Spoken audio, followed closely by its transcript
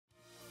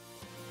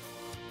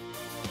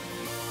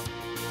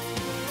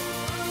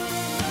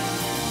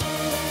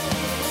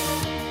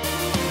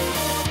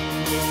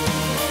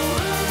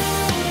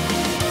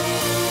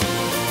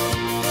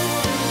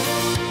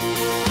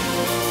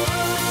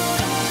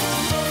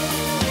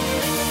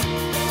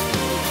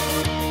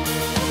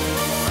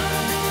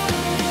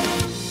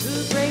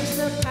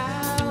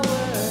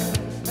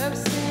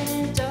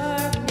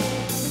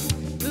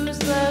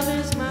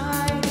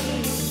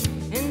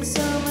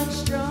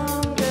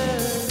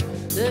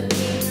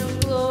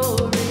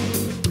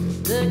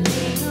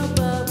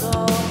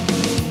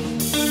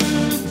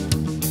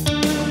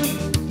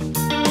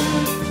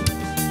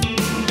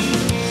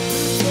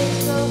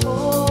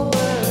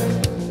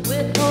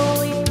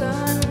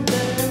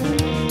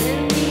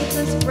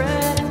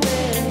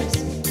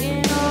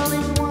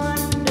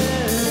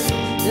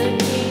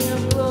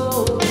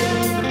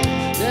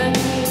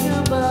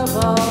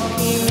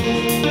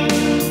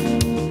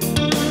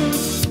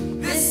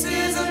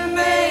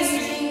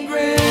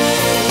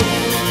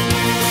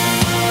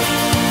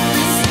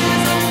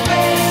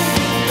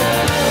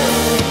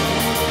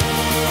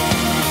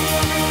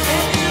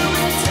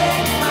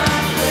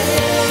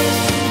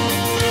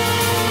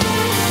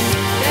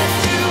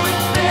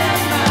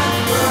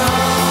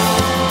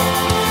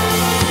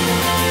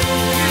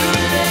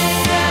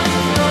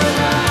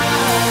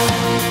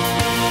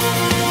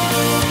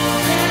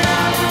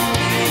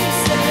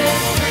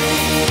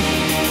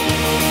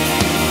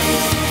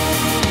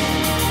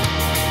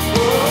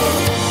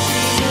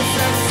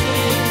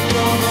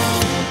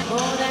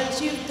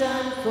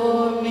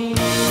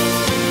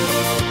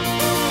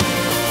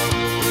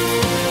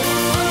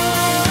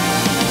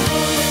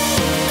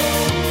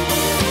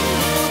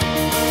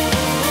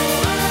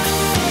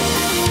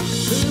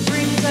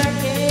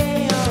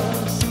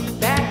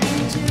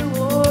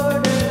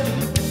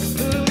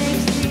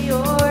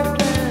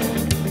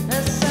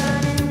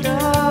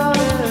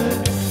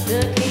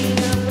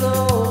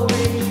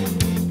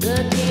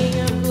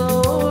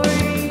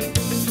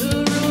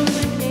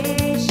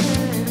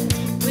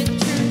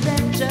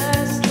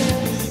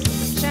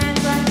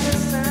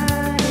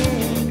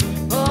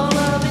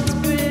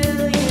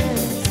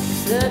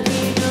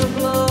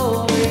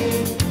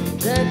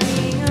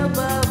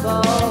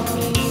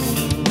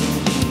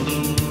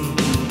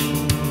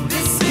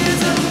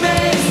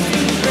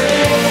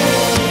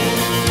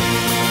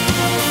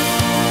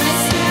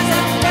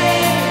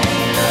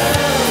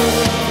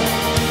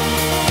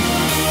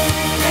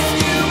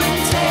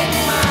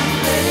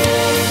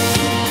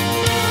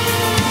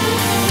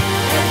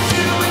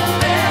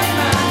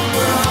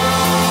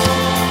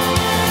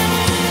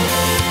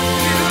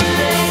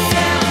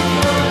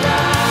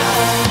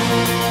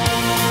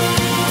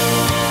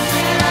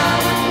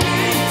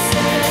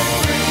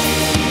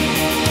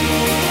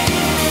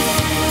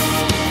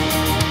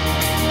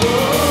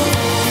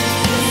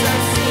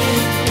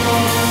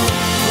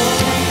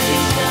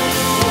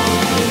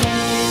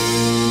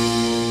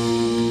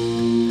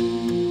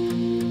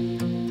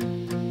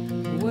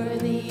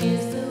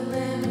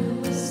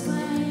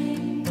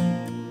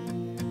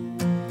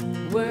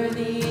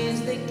Worthy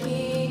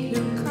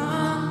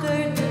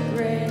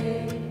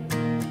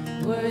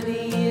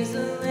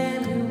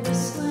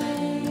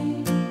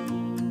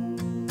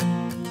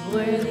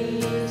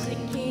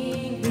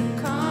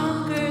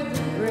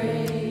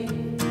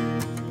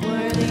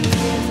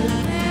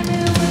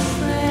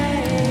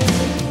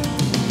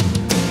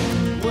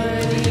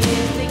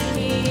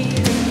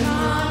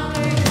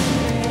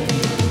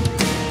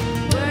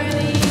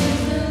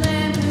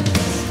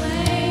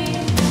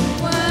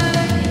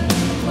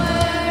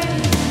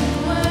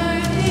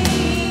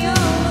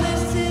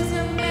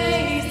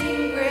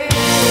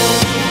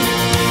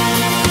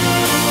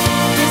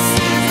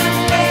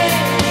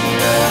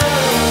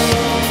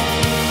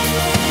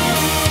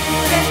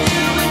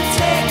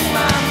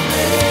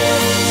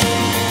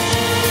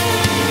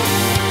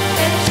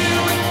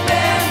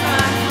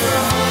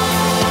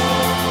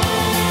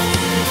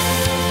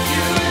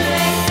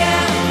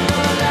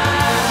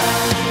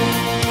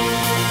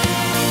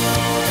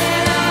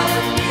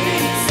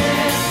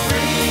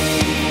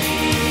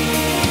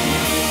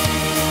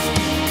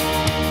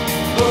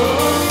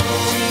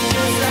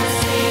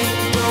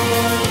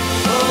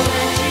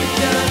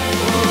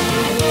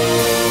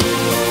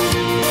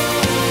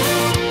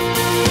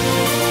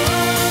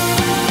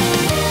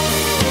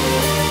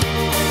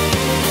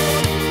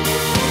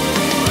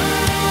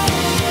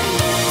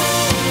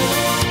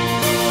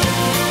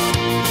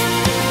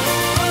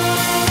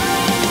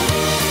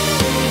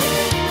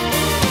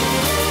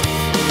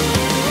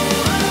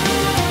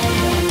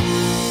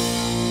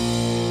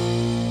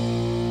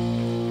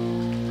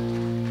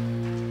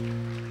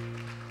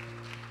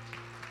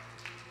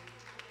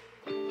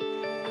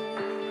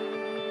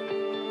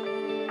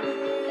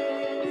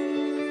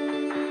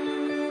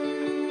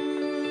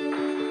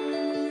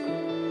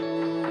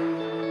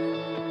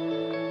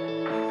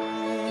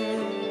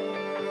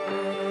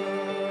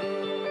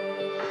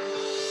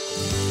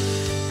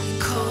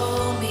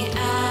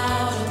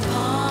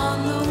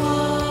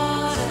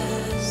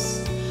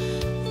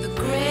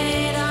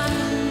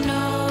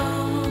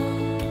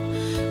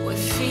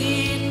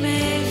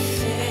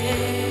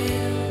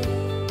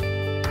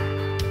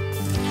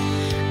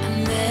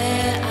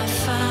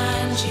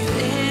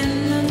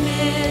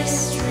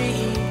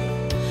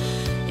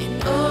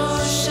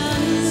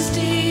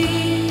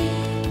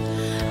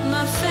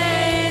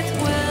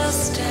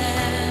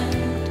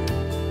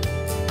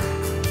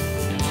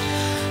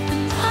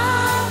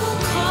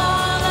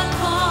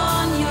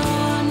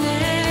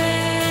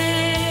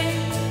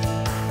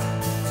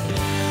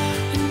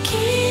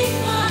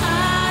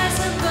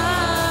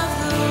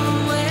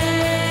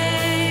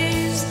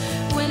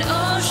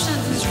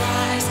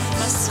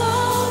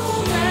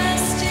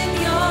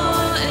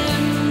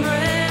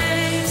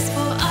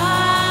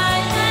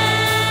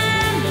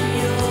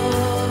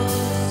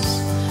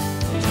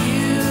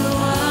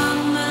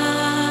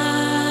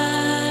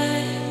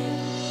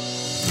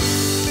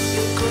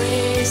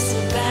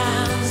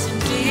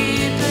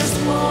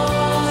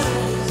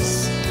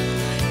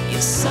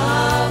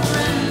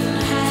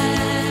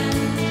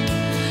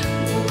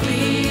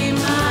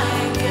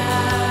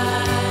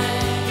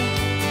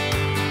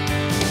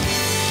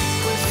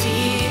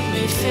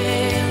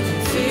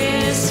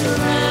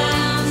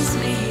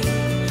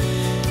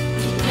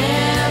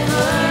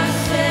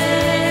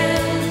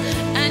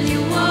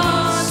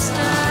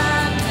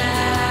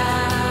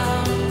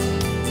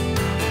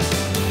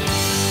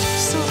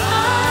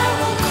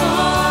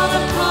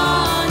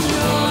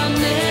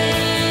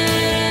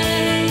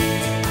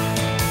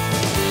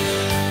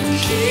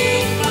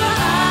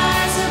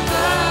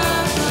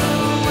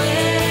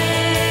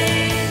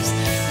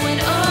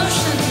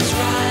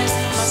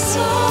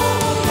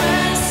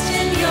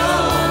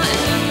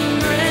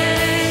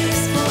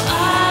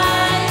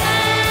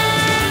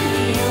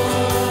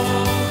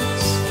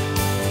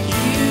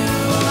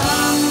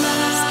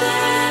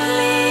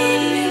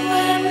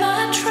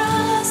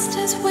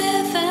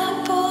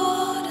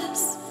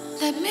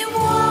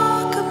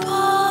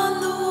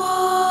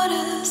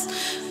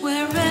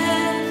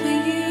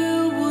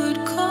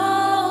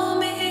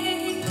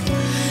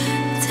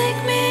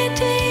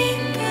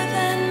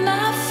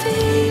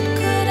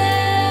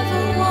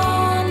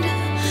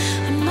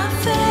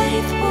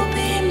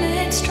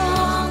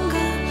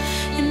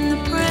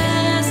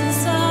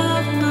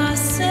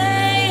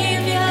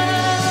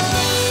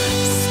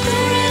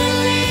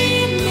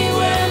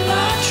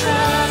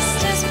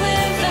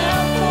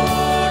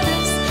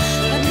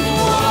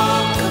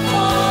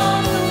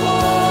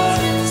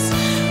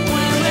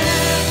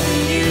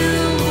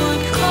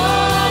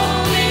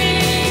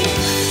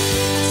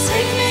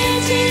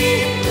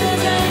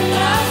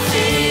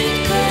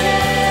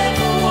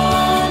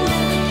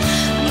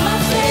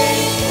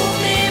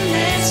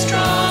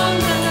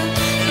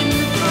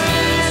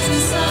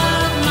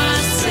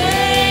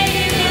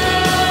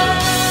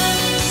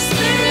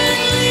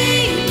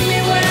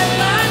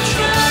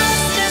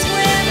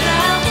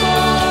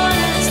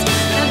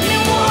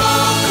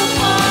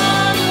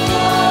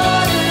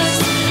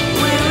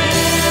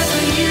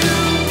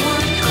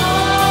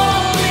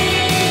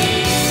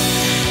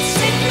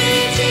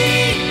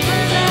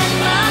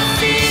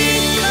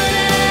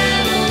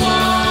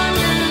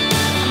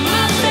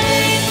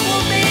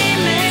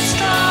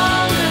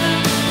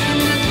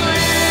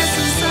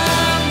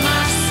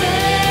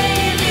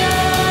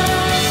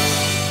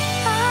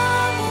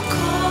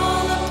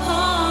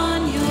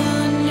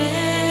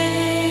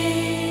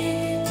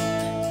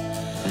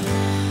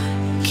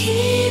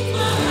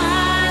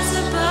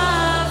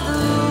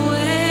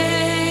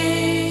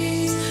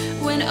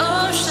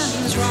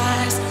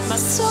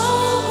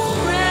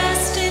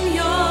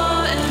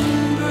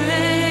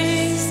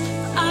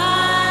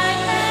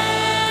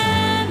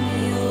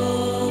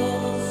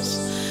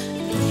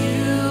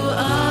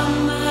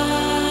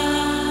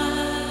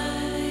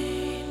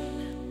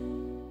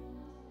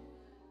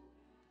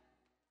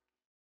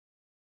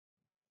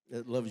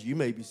that loves you. You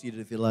may be seated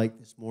if you like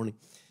this morning.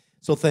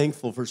 So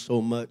thankful for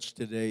so much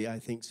today. I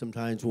think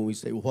sometimes when we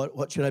say, well,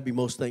 what should I be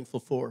most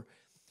thankful for?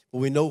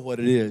 Well, we know what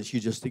it is.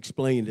 You just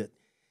explained it.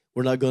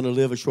 We're not going to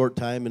live a short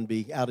time and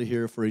be out of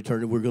here for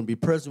eternity. We're going to be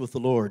present with the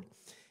Lord.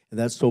 And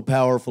that's so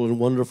powerful and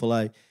wonderful.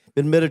 I've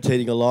been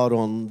meditating a lot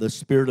on the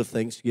spirit of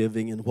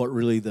thanksgiving and what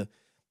really the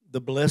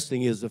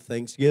blessing is of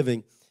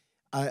thanksgiving.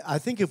 I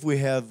think if we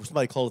have,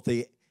 somebody call it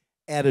the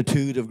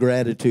attitude of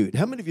gratitude.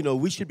 How many of you know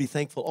we should be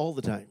thankful all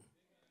the time?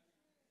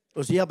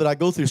 Oh, so yeah, but I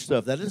go through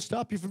stuff. That doesn't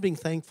stop you from being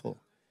thankful.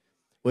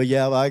 Well,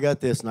 yeah, well, I got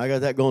this and I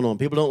got that going on.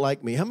 People don't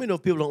like me. How many know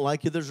if people don't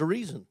like you, there's a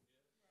reason?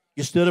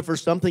 You stood up for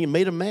something and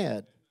made them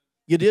mad.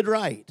 You did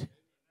right.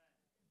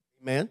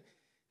 Amen.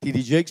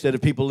 T.D. Jakes said,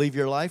 if people leave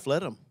your life,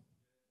 let them.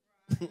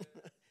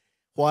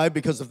 Why?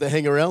 Because if they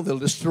hang around, they'll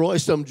destroy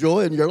some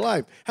joy in your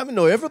life. How many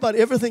know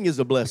everything is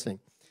a blessing?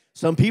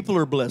 Some people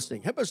are a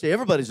blessing. How about say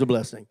everybody's a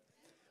blessing?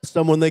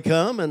 Some when they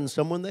come and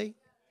some when they,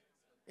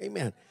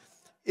 amen.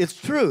 It's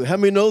true. How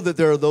many know that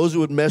there are those who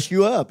would mess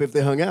you up if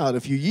they hung out,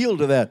 if you yield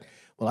to that?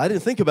 Well, I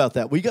didn't think about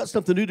that. We got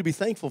something new to be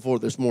thankful for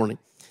this morning.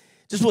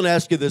 Just want to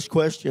ask you this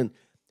question.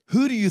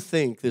 Who do you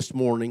think this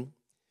morning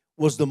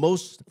was the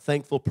most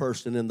thankful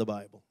person in the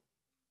Bible?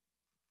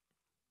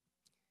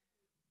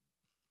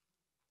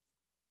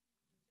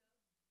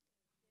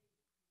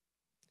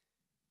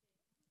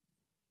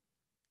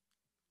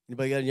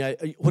 Anybody got any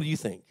idea? What do you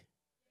think?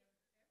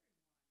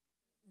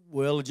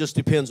 Well, it just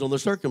depends on the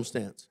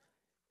circumstance.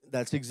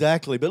 That's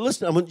exactly. But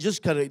listen, I'm going to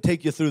just kind of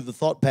take you through the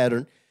thought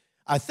pattern.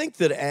 I think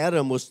that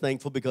Adam was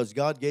thankful because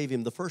God gave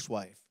him the first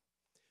wife.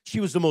 She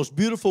was the most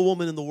beautiful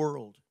woman in the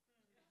world.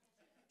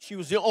 She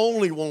was the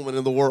only woman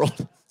in the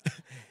world.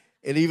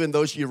 And even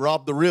though she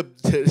robbed the rib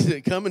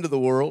to come into the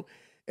world,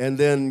 and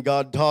then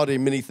God taught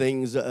him many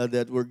things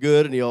that were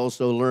good, and he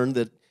also learned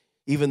that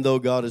even though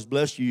God has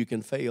blessed you, you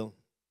can fail.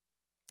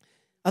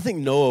 I think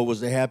Noah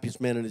was the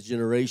happiest man in his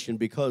generation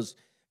because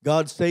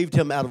God saved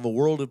him out of a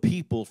world of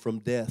people from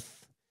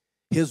death.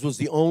 His was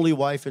the only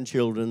wife and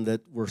children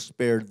that were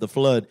spared the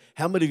flood.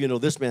 How many of you know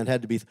this man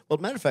had to be, well,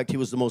 matter of fact, he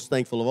was the most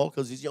thankful of all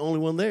because he's the only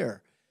one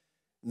there.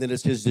 And then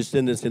it's his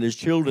descendants and his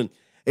children.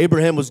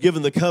 Abraham was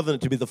given the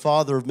covenant to be the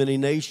father of many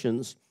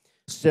nations.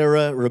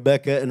 Sarah,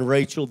 Rebekah, and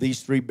Rachel,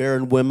 these three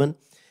barren women,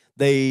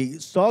 they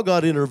saw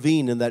God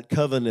intervene in that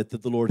covenant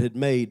that the Lord had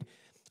made.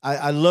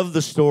 I love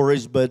the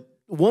stories, but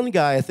one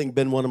guy, I think,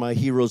 been one of my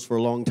heroes for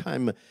a long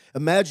time.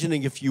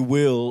 Imagining, if you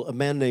will, a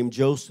man named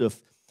Joseph,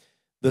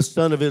 the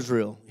son of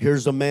Israel.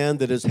 Here's a man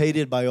that is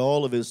hated by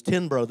all of his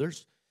 10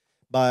 brothers,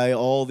 by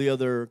all the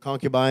other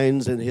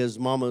concubines and his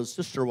mama's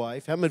sister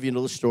wife. How many of you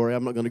know the story?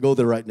 I'm not going to go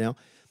there right now.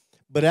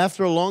 But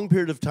after a long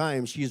period of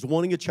time, she is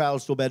wanting a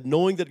child so bad,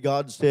 knowing that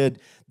God said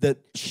that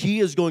she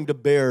is going to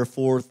bear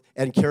forth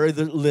and carry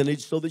the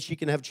lineage so that she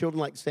can have children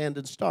like sand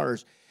and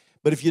stars.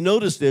 But if you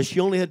notice this, she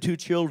only had 2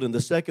 children.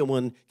 The second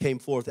one came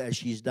forth as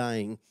she's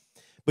dying.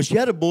 But she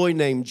had a boy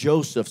named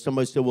Joseph.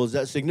 Somebody said, well, is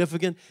that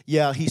significant?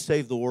 Yeah, he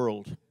saved the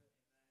world.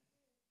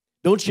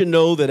 Don't you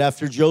know that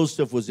after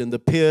Joseph was in the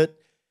pit,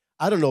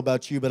 I don't know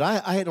about you, but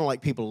I don't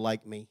like people to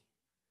like me.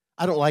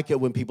 I don't like it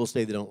when people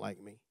say they don't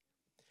like me.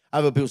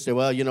 I've had people say,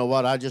 well, you know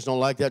what, I just don't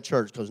like that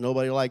church because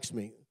nobody likes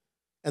me.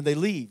 And they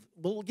leave.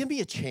 Well, give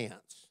me a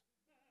chance.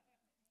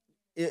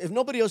 If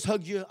nobody else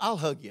hugs you, I'll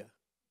hug you.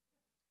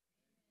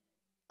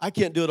 I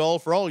can't do it all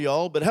for all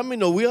y'all, but how many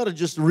know we ought to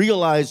just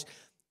realize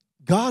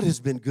God has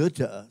been good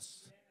to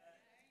us?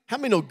 How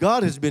many know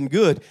God has been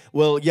good?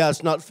 Well, yeah,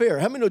 it's not fair.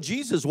 How many know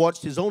Jesus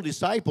watched his own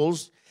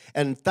disciples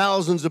and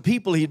thousands of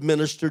people he'd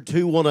ministered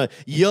to want to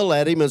yell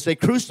at him and say,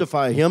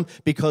 crucify him,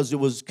 because it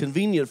was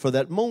convenient for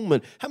that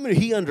moment? How many,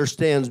 he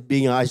understands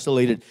being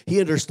isolated. He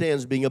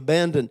understands being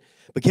abandoned.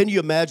 But can you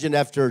imagine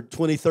after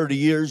 20, 30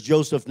 years,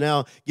 Joseph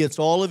now gets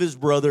all of his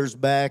brothers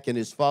back and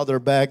his father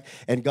back,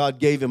 and God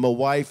gave him a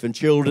wife and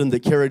children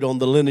that carried on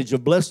the lineage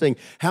of blessing.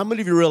 How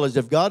many of you realize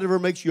if God ever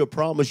makes you a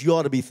promise, you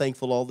ought to be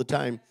thankful all the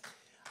time?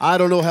 I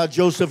don't know how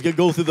Joseph could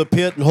go through the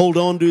pit and hold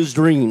on to his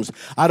dreams.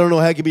 I don't know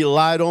how he could be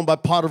lied on by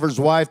Potiphar's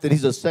wife that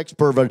he's a sex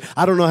pervert.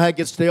 I don't know how he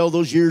could stay all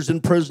those years in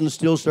prison and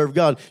still serve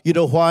God. You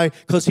know why?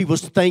 Because he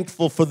was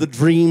thankful for the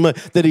dream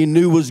that he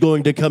knew was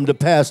going to come to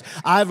pass.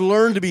 I've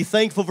learned to be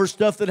thankful for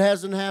stuff that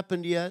hasn't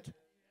happened yet.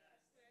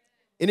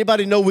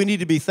 Anybody know we need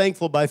to be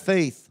thankful by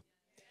faith?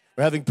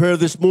 We're having prayer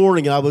this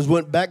morning, and I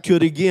went back to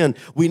it again.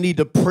 We need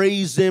to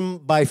praise him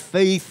by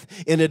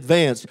faith in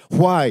advance.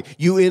 Why?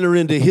 You enter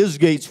into his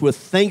gates with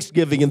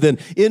thanksgiving and then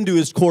into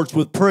his courts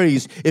with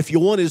praise. If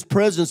you want his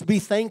presence, be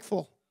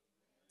thankful.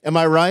 Am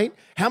I right?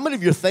 How many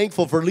of you are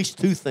thankful for at least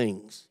 2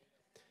 things?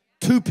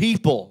 2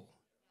 people.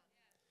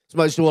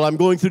 Somebody said, well, I'm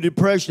going through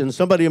depression.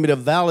 Somebody made a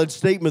valid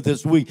statement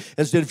this week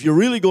and said, if you're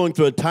really going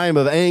through a time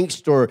of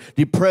angst or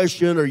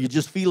depression or you're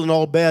just feeling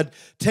all bad,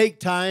 take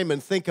time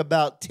and think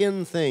about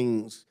 10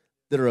 things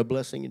that are a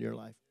blessing in your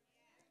life.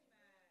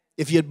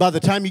 By the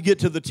time you get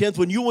to the 10th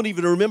one, you won't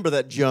even remember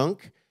that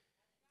junk.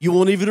 You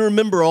won't even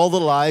remember all the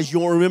lies. You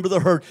won't remember the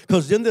hurt.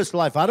 Because in this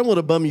life, I don't want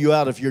to bum you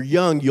out. If you're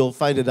young, you'll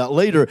find it out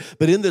later.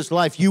 But in this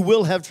life, you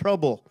will have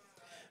trouble.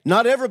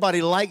 Not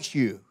everybody likes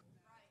you.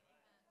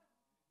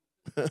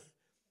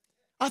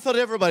 I thought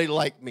everybody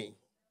liked me.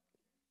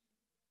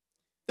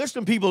 There's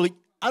some people,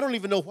 I don't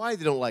even know why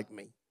they don't like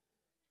me.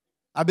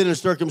 I've been in a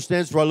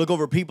circumstance where I look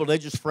over at people and they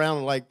just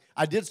frown like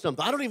I did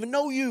something. I don't even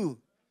know you.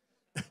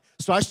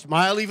 So I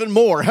smile even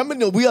more. How many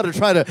know we ought to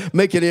try to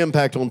make an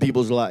impact on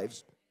people's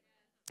lives?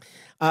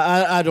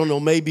 I don't know.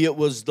 Maybe it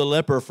was the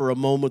leper for a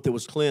moment that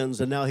was cleansed,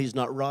 and now he's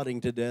not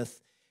rotting to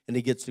death, and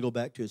he gets to go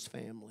back to his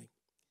family.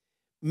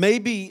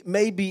 Maybe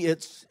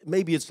it's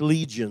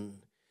Legion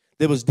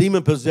that was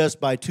demon-possessed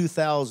by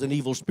 2,000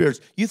 evil spirits.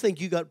 You think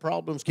you got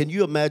problems? Can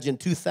you imagine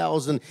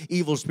 2,000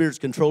 evil spirits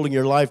controlling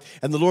your life?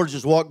 And the Lord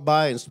just walked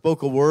by and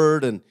spoke a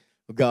word, and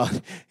oh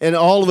God, and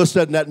all of a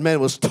sudden that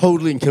man was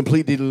totally and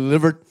completely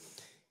delivered.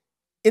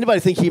 Anybody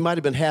think he might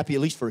have been happy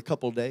at least for a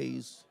couple of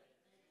days?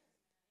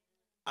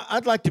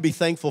 I'd like to be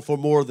thankful for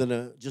more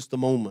than just a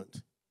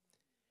moment.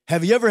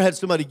 Have you ever had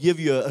somebody give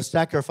you a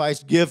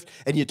sacrifice gift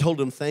and you told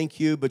them thank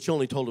you, but you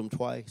only told them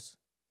twice?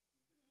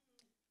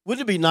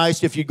 Wouldn't it be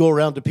nice if you go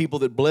around to people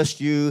that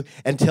blessed you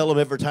and tell them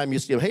every time you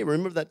see them, hey,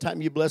 remember that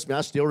time you blessed me?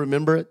 I still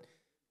remember it.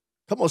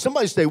 Come on,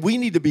 somebody say, we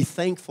need to be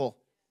thankful.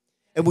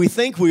 And we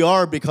think we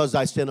are because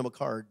I sent them a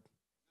card.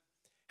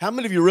 How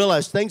many of you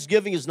realize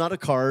Thanksgiving is not a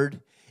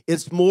card?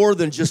 It's more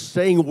than just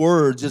saying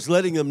words. It's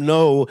letting them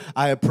know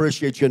I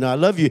appreciate you and I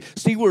love you.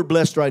 See, we're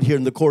blessed right here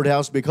in the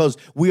courthouse because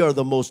we are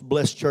the most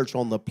blessed church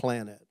on the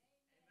planet.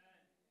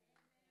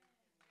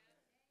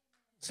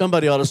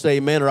 Somebody ought to say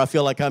amen, or I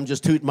feel like I'm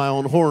just tooting my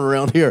own horn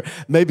around here.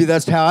 Maybe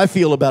that's how I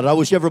feel about it. I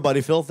wish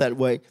everybody felt that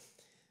way.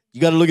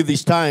 You got to look at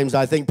these times.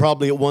 I think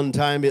probably at one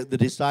time the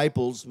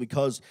disciples,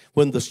 because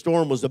when the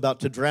storm was about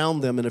to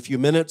drown them in a few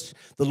minutes,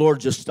 the Lord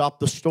just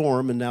stopped the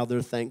storm, and now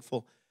they're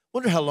thankful.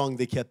 Wonder how long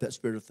they kept that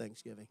spirit of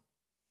thanksgiving.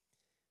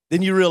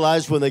 Then you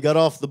realize when they got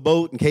off the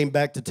boat and came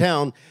back to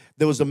town,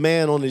 there was a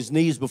man on his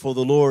knees before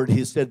the Lord.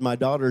 He said, my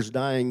daughter's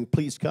dying,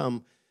 please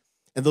come.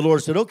 And the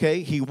Lord said,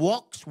 okay. He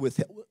walks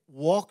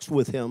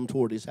with him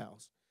toward his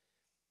house.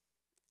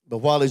 But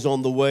while he's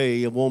on the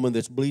way, a woman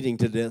that's bleeding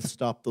to death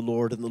stopped the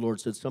Lord, and the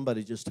Lord said,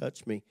 somebody just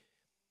touched me.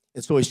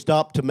 And so he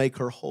stopped to make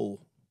her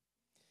whole.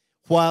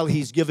 While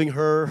he's giving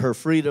her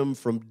freedom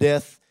from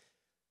death,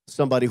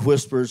 somebody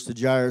whispers to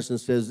Jairus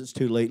and says, it's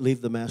too late.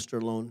 Leave the master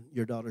alone.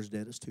 Your daughter's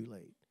dead. It's too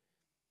late.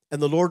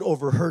 And the Lord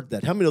overheard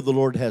that. How many of the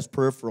Lord has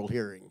peripheral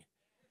hearing?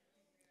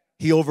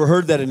 He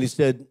overheard that and he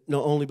said,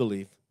 no, only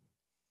believe.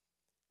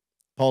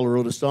 Paul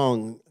wrote a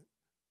song,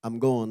 I'm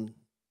going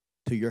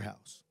to your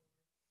house.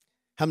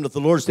 How many of the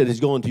Lord said he's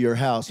going to your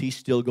house? He's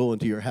still going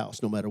to your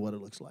house no matter what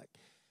it looks like.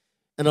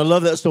 And I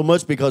love that so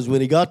much because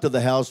when he got to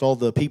the house, all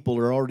the people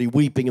are already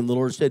weeping. And the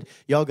Lord said,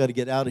 y'all got to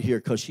get out of here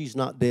because she's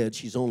not dead.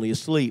 She's only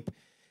asleep.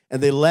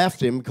 And they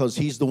laughed him because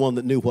he's the one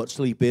that knew what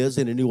sleep is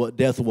and he knew what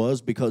death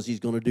was because he's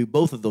going to do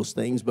both of those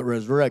things but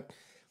resurrect.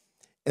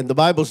 And the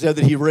Bible said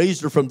that he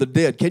raised her from the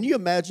dead. Can you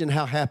imagine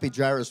how happy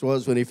Jairus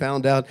was when he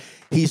found out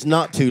he's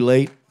not too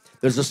late?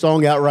 There's a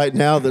song out right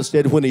now that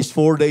said when he's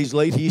 4 days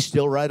late, he's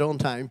still right on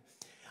time.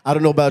 I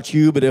don't know about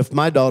you, but if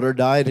my daughter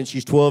died and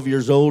she's 12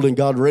 years old and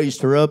God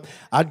raised her up,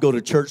 I'd go to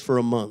church for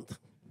a month.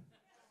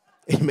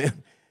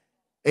 Amen.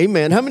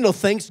 Amen. How many know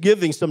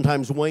Thanksgiving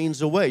sometimes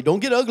wanes away? Don't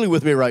get ugly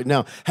with me right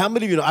now. How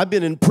many of you know I've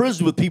been in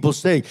prison with people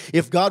say,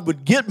 if God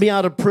would get me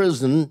out of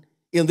prison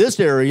in this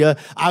area,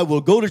 I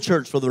will go to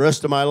church for the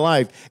rest of my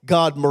life.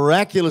 God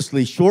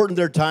miraculously shortened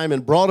their time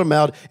and brought them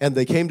out, and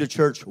they came to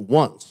church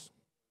once.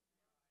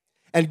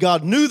 And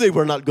God knew they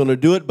were not going to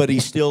do it, but he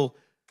still,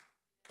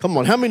 come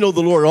on, how many know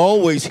the Lord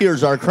always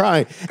hears our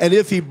cry? And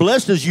if he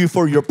blesses you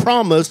for your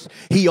promise,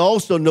 he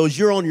also knows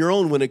you're on your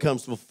own when it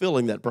comes to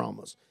fulfilling that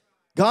promise.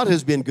 God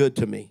has been good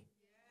to me.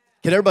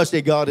 Can everybody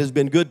say God has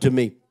been good to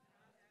me?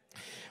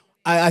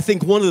 I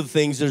think one of the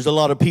things, there's a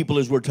lot of people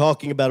as we're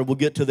talking about it, we'll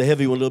get to the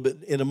heavy one a little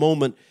bit in a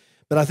moment,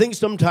 but I think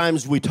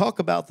sometimes we talk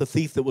about the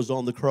thief that was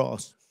on the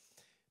cross.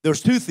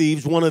 There's two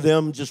thieves. One of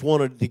them just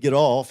wanted to get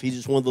off. He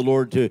just wanted the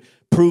Lord to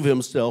prove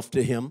himself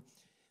to him.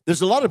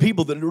 There's a lot of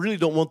people that really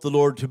don't want the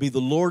Lord to be the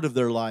Lord of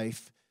their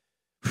life.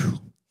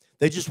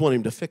 They just want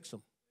him to fix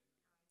them.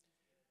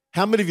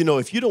 How many of you know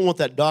if you don't want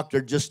that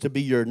doctor just to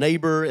be your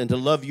neighbor and to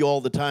love you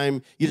all the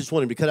time, you just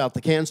want him to cut out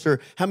the cancer?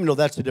 How many know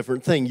that's a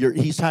different thing?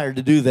 He's hired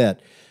to do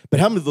that. But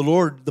how many of the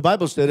Lord, the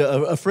Bible said,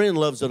 a friend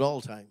loves at all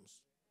times.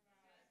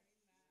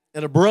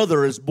 And a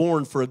brother is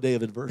born for a day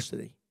of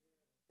adversity.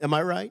 Am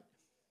I right?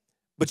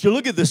 But you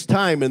look at this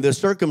time and this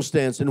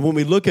circumstance, and when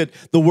we look at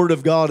the Word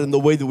of God and the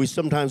way that we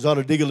sometimes ought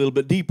to dig a little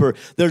bit deeper,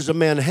 there's a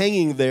man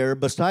hanging there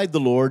beside the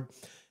Lord,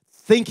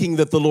 thinking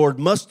that the Lord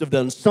must have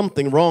done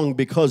something wrong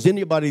because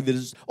anybody that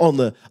is on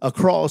a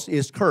cross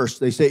is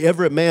cursed. They say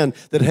every man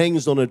that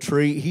hangs on a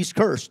tree, he's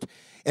cursed.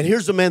 And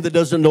here's a man that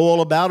doesn't know all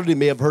about it. He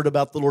may have heard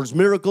about the Lord's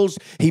miracles.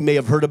 He may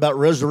have heard about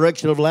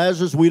resurrection of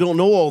Lazarus. We don't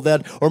know all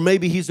that. Or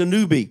maybe he's a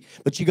newbie.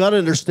 But you got to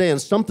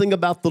understand something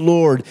about the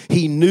Lord.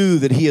 He knew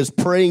that he is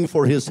praying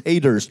for his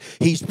haters.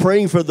 He's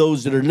praying for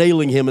those that are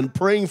nailing him and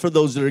praying for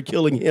those that are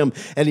killing him.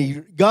 And he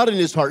got in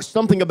his heart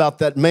something about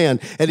that man.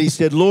 And he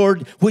said,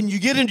 Lord, when you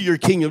get into your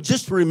kingdom,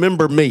 just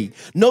remember me.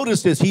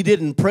 Notice this. He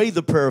didn't pray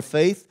the prayer of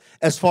faith.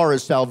 as far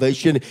as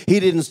salvation. He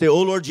didn't say,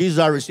 oh, Lord Jesus,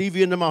 I receive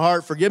you into my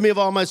heart. Forgive me of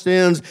all my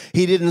sins.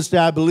 He didn't say,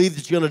 I believe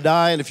that you're going to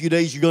die. In a few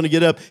days, you're going to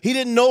get up. He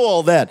didn't know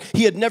all that.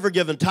 He had never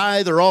given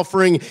tithe or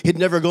offering. He'd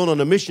never gone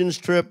on a missions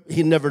trip.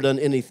 He'd never done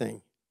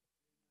anything.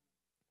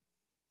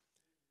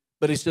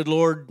 But he said,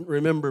 Lord,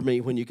 remember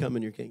me when you come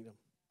in your kingdom.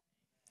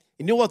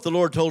 You know what the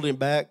Lord told him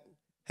back?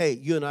 Hey,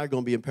 you and I are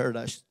going to be in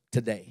paradise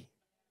today.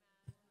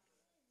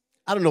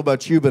 I don't know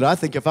about you, but I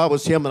think if I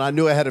was him and I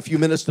knew I had a few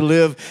minutes to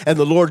live and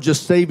the Lord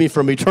just saved me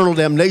from eternal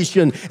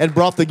damnation and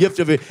brought the gift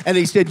of it, and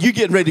he said, you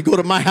getting ready to go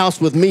to my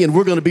house with me and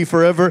we're going to be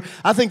forever,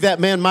 I think that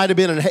man might have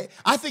been,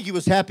 I think he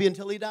was happy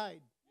until he died.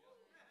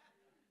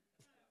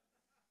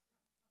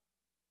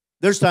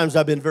 There's times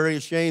I've been very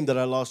ashamed that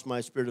I lost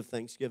my spirit of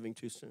thanksgiving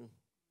too soon.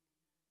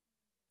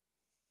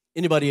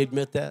 Anybody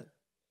admit that?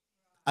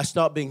 I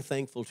stopped being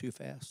thankful too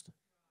fast.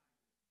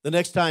 The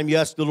next time you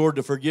ask the Lord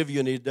to forgive you,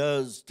 and he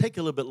does, take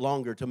a little bit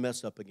longer to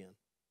mess up again.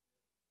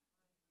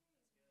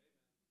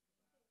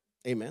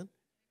 Amen.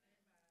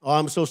 Oh,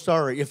 I'm so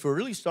sorry. If we're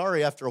really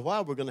sorry after a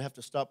while, we're going to have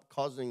to stop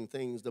causing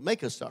things that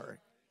make us sorry.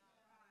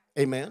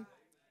 Amen.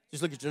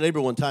 Just look at your neighbor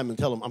one time and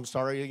tell him, I'm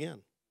sorry again.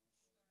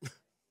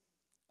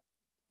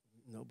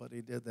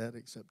 Nobody did that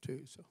except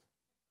two. So,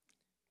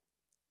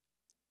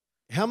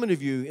 how many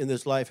of you in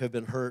this life have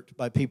been hurt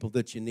by people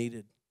that you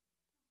needed?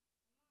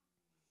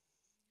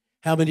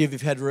 How many of you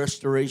have had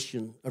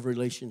restoration of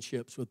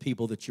relationships with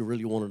people that you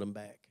really wanted them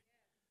back?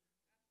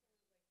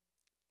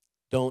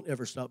 Don't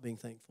ever stop being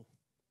thankful.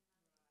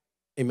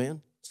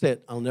 Amen? Say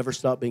it, I'll never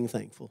stop being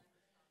thankful.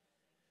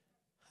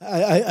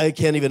 I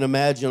can't even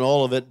imagine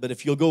all of it, but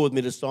if you'll go with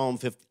me to Psalm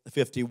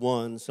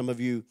 51, some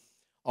of you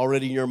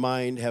already in your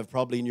mind have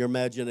probably in your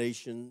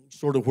imagination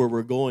sort of where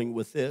we're going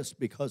with this,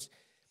 because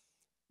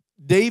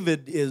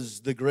David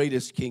is the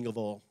greatest king of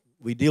all.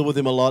 We deal with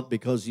him a lot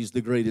because he's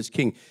the greatest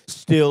king.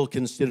 Still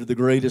considered the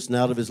greatest, and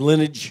out of his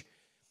lineage,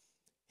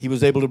 he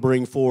was able to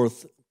bring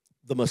forth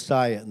the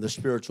Messiah and the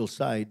spiritual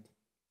side.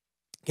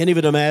 Can't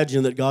even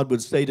imagine that God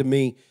would say to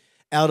me,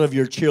 out of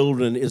your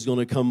children is going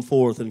to come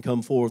forth and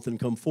come forth and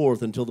come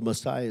forth until the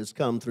Messiah has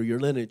come through your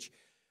lineage.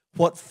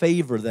 What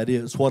favor that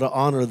is, what an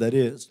honor that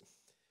is.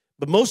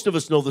 But most of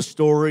us know the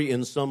story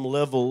in some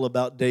level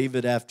about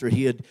David after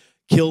he had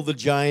killed the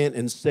giant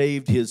and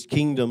saved his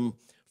kingdom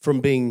from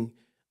being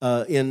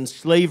in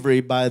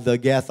slavery by the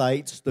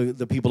Gathites,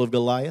 the people of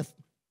Goliath.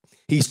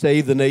 He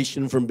saved the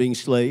nation from being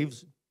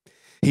slaves.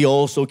 He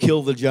also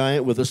killed the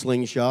giant with a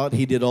slingshot.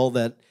 He did all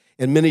that,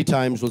 and many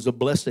times was a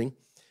blessing.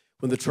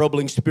 When the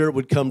troubling spirit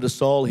would come to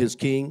Saul, his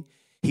king,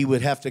 he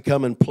would have to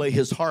come and play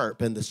his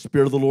harp, and the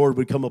Spirit of the Lord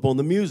would come upon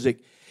the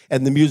music,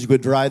 and the music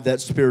would drive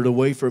that spirit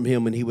away from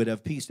him, and he would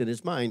have peace in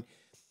his mind.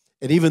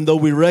 And even though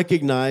we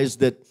recognize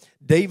that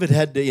David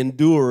had to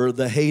endure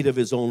the hate of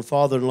his own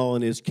father-in-law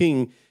and his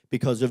king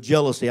because of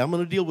jealousy. I'm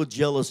going to deal with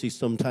jealousy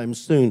sometime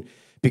soon,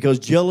 because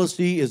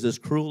jealousy is as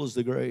cruel as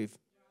the grave.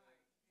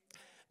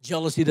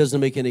 Jealousy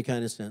doesn't make any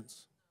kind of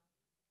sense.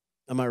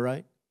 Am I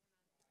right?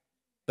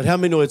 But how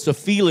many know it's a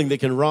feeling that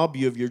can rob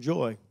you of your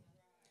joy?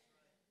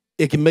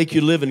 It can make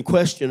you live in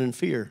question and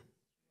fear.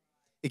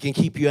 It can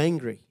keep you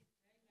angry.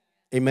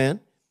 Amen?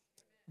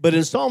 But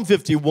in Psalm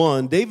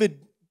 51, David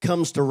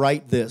comes to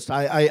write this.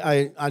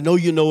 I know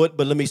you know it,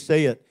 but let me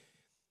say it.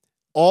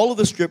 All of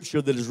the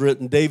scripture that is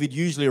written, David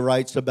usually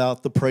writes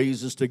about the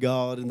praises to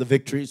God and the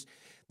victories.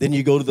 Then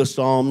you go to the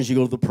Psalms, you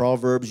go to the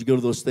Proverbs, you go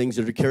to those things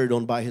that are carried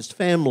on by his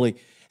family.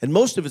 And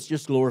most of it's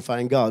just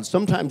glorifying God.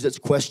 Sometimes it's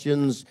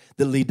questions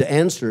that lead to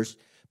answers,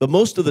 but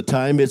most of the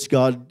time it's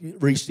God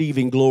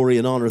receiving glory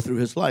and honor through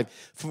his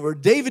life. For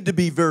David to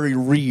be very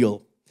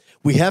real,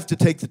 we have to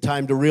take the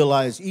time to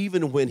realize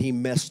even when he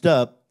messed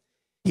up,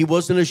 he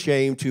wasn't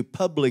ashamed to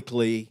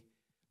publicly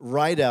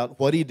write out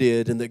what he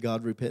did and that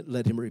God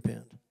let him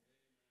repent.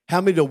 How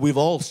many know we've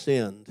all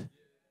sinned?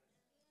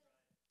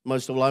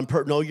 Most of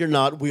all, no, you're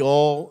not. We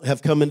all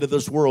have come into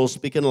this world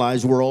speaking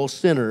lies. We're all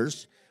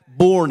sinners,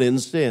 born in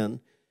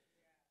sin.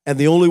 And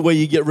the only way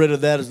you get rid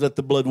of that is let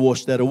the blood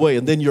wash that away.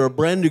 And then you're a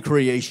brand new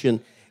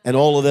creation, and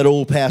all of that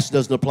old past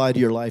doesn't apply to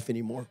your life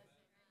anymore.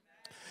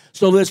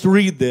 So let's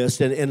read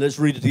this, and let's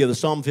read it together.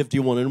 Psalm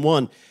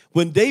 51:1.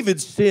 When David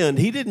sinned,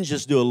 he didn't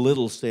just do a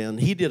little sin.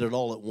 He did it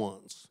all at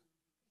once.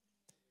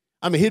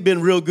 I mean, he'd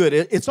been real good.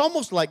 It's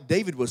almost like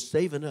David was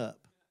saving up.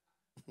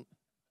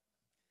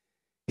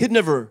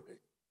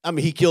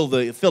 He killed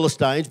the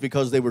Philistines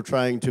because they were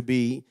trying to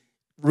be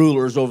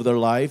rulers over their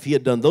life. He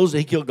had done those.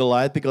 He killed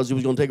Goliath because he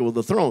was going to take over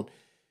the throne.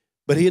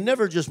 But he had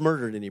never just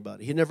murdered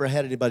anybody. He never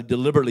had anybody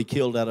deliberately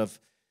killed out of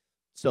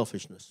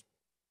selfishness.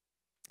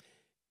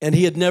 And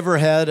he had never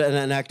had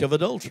an act of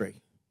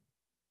adultery.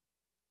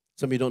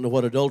 Some of you don't know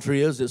what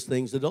adultery is. It's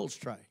things adults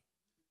try.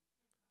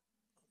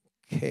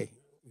 Okay,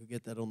 we'll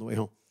get that on the way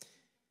home.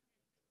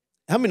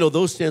 How many know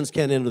those sins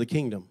can't enter the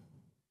kingdom?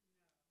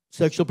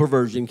 Sexual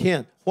perversion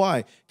can't.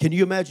 Why? Can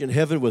you imagine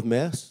heaven with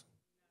mess?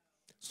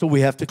 So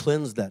we have to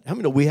cleanse that. How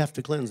many know we have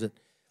to cleanse it?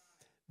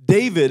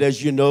 David,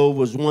 as you know,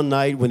 was one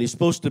night when he's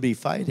supposed to be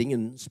fighting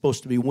and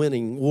supposed to be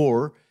winning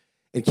war,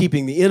 and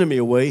keeping the enemy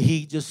away,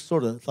 he just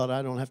sort of thought,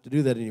 I don't have to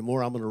do that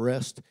anymore. I'm going to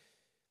rest.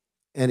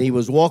 And he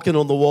was walking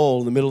on the wall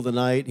in the middle of the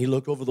night. He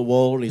looked over the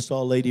wall and he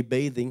saw a lady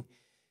bathing,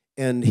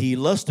 and he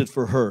lusted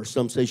for her.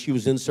 Some say she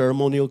was in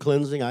ceremonial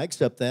cleansing. I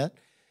accept that.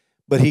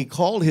 But he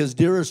called his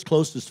dearest,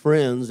 closest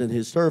friends and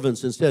his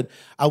servants and said,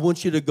 I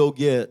want you to go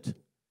get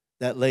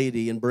that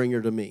lady and bring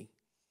her to me.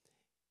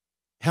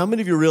 How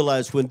many of you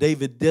realize when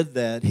David did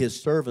that,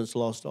 his servants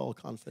lost all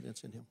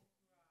confidence in him?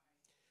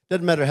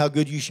 Doesn't matter how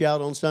good you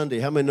shout on Sunday.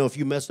 How many know if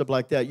you mess up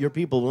like that, your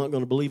people aren't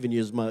going to believe in you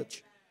as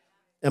much?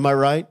 Am I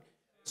right?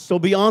 So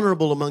be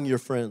honorable among your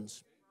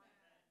friends.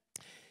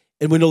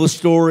 And we know the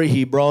story.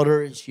 He brought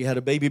her. She had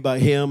a baby by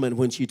him. And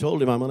when she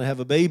told him, I'm going to have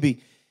a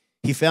baby,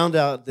 he found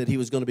out that he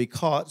was going to be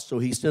caught, so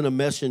he sent a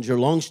messenger,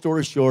 long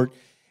story short,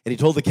 and he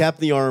told the captain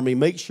of the army,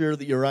 make sure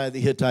that Uriah the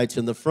Hittite's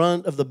in the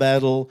front of the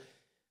battle.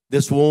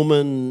 This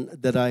woman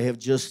that I have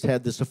just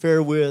had this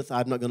affair with,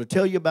 I'm not going to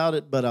tell you about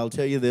it, but I'll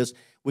tell you this,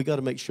 we got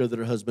to make sure that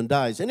her husband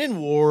dies. And in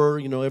war,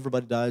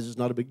 everybody dies. It's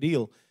not a big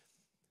deal.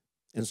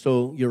 And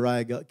so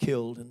Uriah got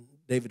killed, and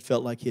David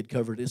felt like he had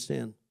covered his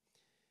sin.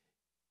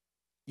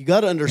 You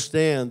got to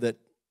understand that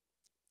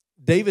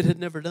David had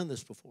never done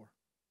this before.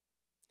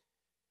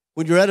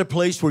 When you're at a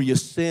place where you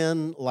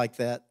sin like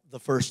that the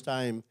first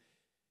time,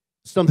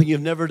 something you've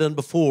never done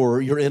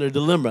before, you're in a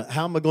dilemma.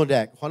 How am I going to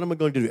act? What am I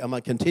going to do? Am I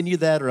continue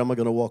that or am I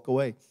going to walk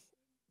away?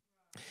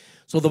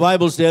 So the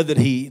Bible said that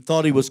he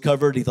thought he was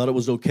covered. He thought it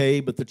was okay,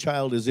 but the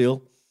child is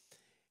ill.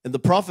 And the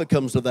prophet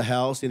comes to the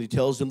house and he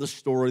tells him the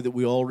story that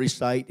we all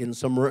recite in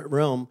some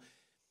realm.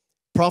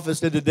 Prophet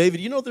said to David,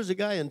 there's a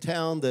guy in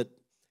town that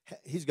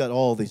he's got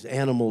all these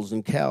animals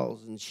and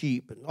cows and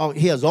sheep. And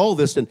he has all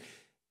this, and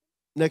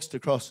next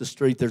across the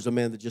street, there's a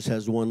man that just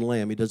has one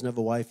lamb. He doesn't have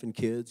a wife and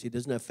kids. He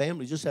doesn't have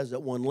family. He just has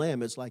that one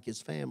lamb. It's like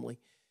his family.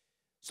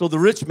 So the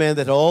rich man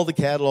that had all the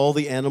cattle, all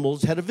the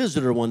animals, had a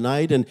visitor one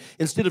night, and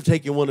instead of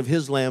taking one of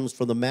his lambs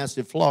from the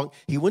massive flock,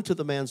 he went to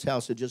the man's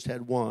house that just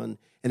had one,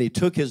 and he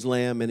took his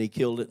lamb and he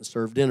killed it and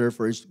served dinner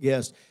for his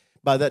guests.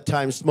 By that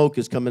time, smoke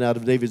is coming out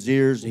of David's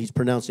ears, and he's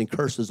pronouncing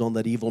curses on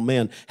that evil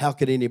man. How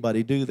could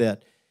anybody do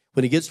that?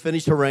 When he gets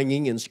finished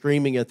haranguing and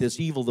screaming at this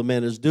evil the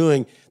man is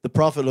doing, the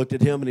prophet looked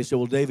at him and he said,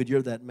 well, David,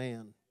 you're that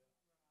man.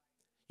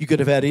 You could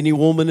have had any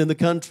woman in the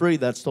country.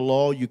 That's the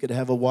law. You could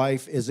have a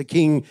wife as a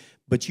king,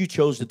 but you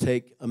chose to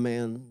take a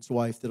man's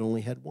wife that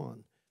only had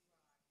one.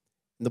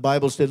 And the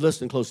Bible said,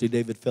 listen closely,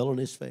 David fell on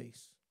his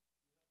face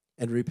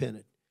and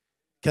repented.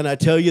 Can I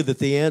tell you that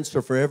the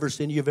answer for every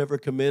sin you've ever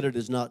committed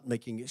is not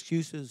making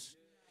excuses?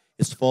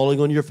 It's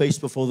falling on your face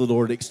before the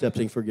Lord,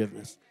 accepting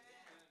forgiveness.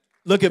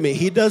 Look at me.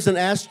 He doesn't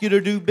ask you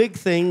to do big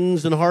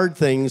things and hard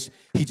things.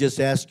 He just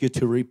asks you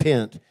to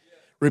repent.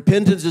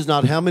 Repentance is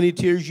not how many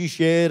tears you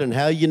shed and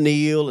how you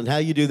kneel and how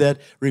you do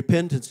that.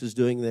 Repentance is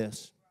doing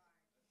this.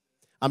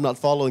 I'm not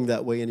following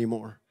that way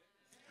anymore.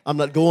 I'm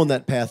not going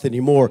that path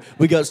anymore.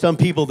 We got some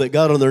people that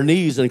got on their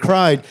knees and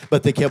cried,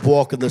 but they kept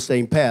walking the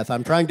same path.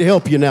 I'm trying to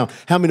help you now.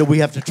 How many we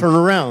have to turn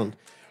around?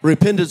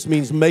 Repentance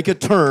means make a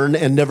turn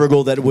and never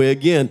go that way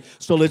again.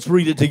 So let's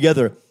read it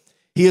together.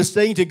 He is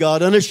saying to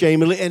God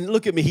unashamedly, and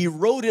look at me, he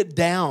wrote it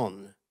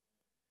down.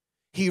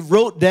 He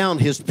wrote down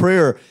his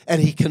prayer,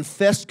 and he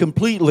confessed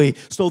completely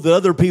so that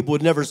other people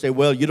would never say,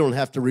 well, you don't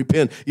have to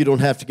repent. You don't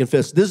have to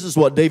confess. This is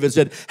what David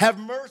said, have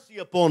mercy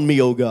upon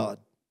me, O God.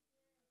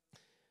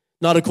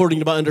 Not according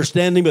to my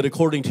understanding, but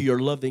according to your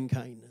loving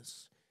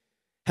kindness.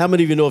 How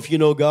many of you know if you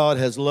know God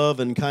has love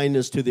and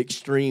kindness to the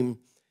extreme,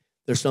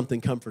 there's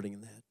something comforting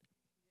in that?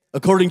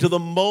 According to the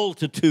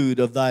multitude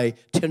of thy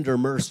tender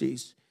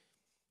mercies.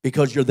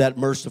 Because you're that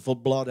merciful,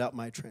 blot out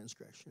my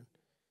transgression.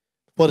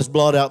 What does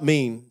blot out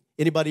mean?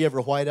 Anybody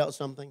ever white out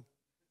something?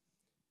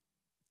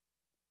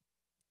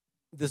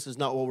 This is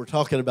not what we're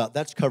talking about.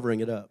 That's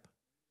covering it up.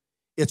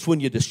 It's when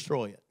you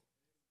destroy it.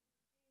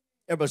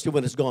 Everybody say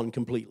when it's gone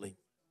completely.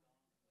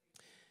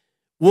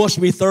 Wash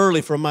me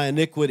thoroughly from my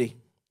iniquity.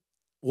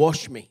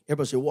 Wash me.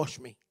 Everybody say wash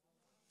me.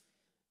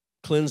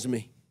 Cleanse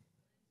me.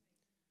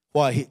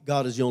 Why?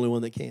 God is the only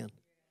one that can.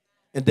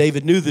 And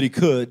David knew that he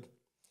could.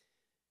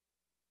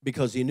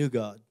 Because he knew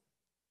God.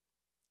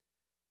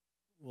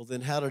 Well,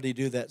 then how did he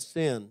do that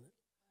sin?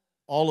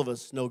 All of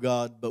us know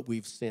God, but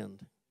we've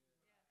sinned.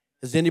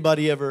 Has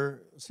anybody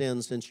ever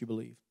sinned since you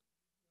believe?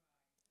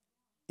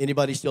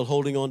 Anybody still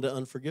holding on to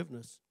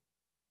unforgiveness?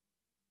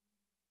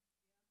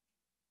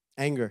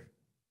 Anger,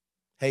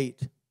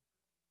 hate.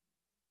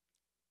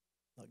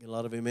 Not getting a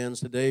lot of amens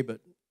today, but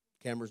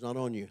camera's not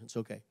on you. It's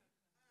okay.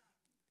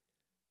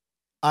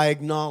 I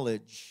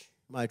acknowledge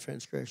my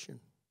transgression.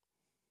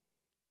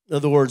 In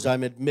other words,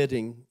 I'm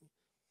admitting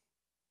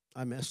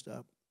I messed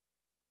up.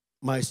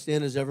 My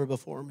sin is ever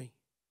before me.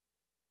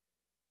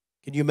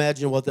 Can you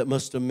imagine what that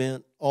must have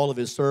meant? All of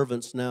his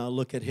servants now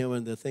look at him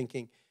and they're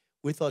thinking,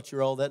 we thought you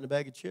were all that in a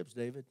bag of chips,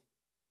 David.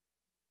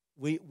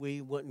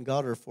 We went and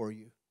got her for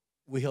you.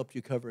 We helped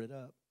you cover it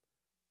up.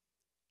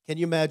 Can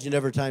you imagine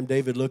every time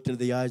David looked into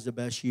the eyes of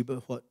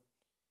Bathsheba, what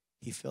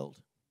he felt?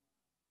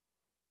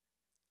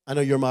 I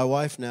know you're my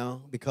wife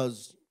now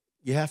because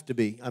you have to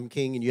be. I'm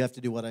king and you have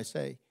to do what I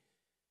say.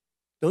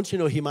 Don't you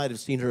know he might have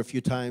seen her a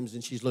few times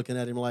and she's looking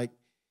at him like,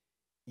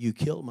 you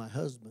killed my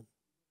husband.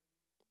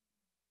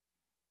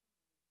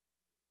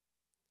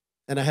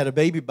 And I had a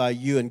baby by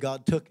you and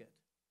God took it.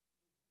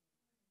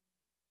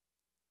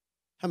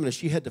 How many?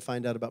 She had to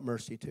find out about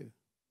mercy too.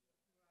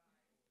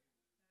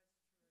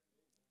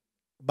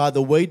 By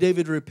the way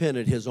David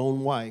repented, his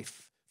own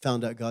wife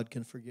found out God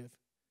can forgive.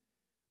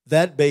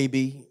 That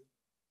baby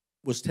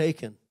was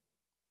taken.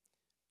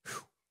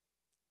 Whew.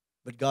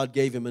 But God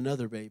gave him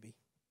another baby.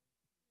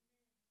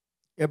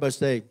 Everybody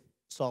say,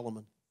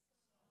 Solomon,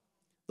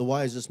 the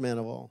wisest man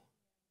of all.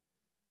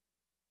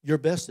 Your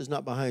best is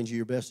not behind you.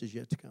 Your best is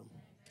yet to come.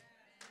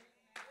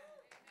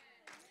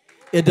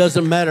 It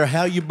doesn't matter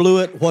how you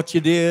blew it, what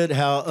you did,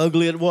 how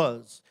ugly it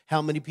was,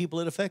 how many people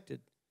it affected.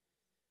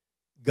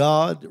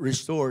 God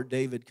restored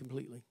David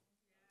completely.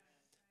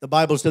 The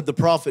Bible said the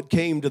prophet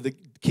came to the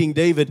King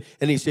David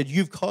and he said,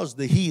 you've caused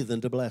the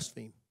heathen to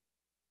blaspheme.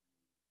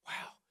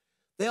 Wow.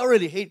 They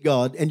already hate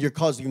God and you're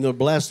causing them to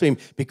blaspheme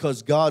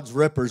because God's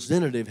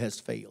representative has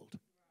failed.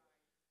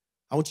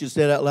 I want you to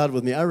say it out loud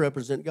with me. I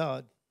represent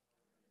God.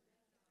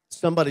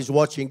 Somebody's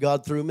watching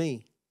God through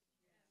me.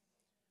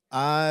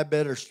 I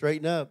better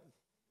straighten up.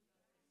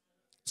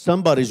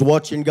 Somebody's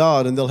watching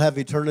God and they'll have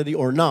eternity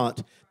or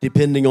not,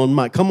 depending on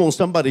my. Come on,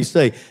 somebody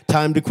say,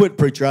 time to quit,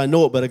 preacher. I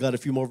know it, but I got a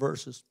few more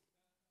verses.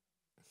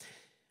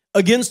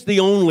 Against thee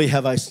only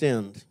have I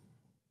sinned.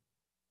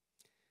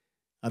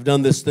 I've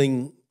done this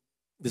thing,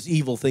 this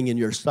evil thing in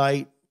your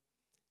sight.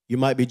 You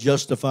might be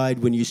justified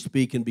when you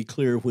speak and be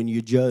clear when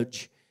you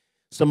judge.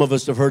 Some of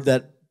us have heard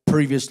that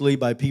previously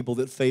by people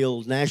that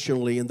failed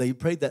nationally, and they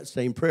prayed that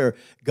same prayer.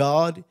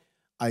 God,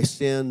 I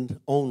sinned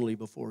only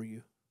before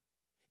you.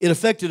 It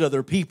affected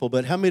other people,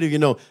 but how many of you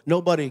know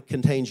nobody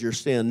contains your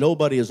sin?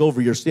 Nobody is over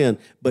your sin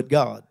but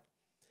God.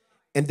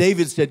 And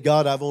David said,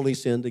 God, I've only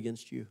sinned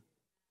against you.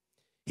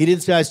 He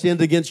didn't say I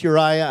sinned against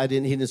Uriah. He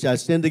didn't say I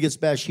sinned against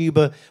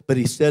Bathsheba, but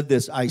he said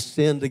this, I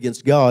sinned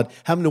against God.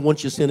 How many,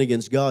 once you sin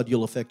against God,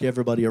 you'll affect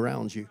everybody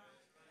around you?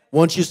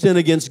 Once you sin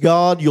against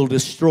God, you'll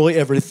destroy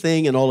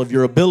everything and all of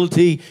your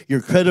ability, your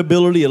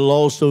credibility. It'll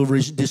also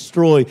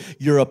destroy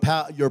your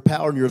power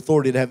and your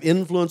authority to have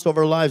influence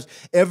over our lives.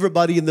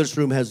 Everybody in this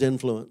room has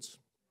influence.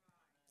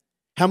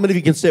 How many of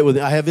you can say it with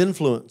me? I have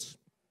influence.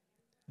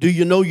 Do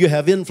you know you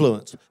have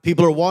influence?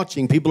 People are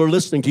watching. People are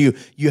listening to you.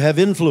 You have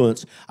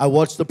influence. I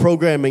watch the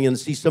programming and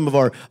see some of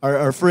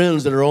our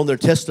friends that are on there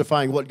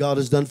testifying what God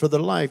has done for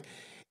their life.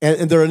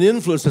 And they're an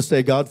influence to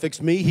say, God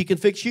fixed me. He can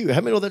fix you. How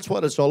many know that's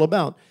what it's all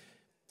about?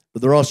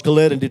 But the Ross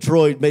Collette in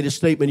Detroit made a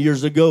statement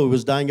years ago. He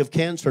was dying of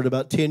cancer at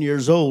about 10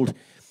 years old.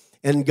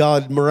 And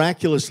God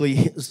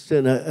miraculously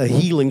sent a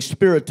healing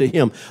spirit to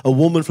him. A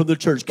woman from the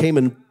church came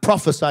and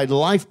prophesied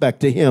life back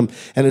to him.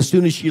 And as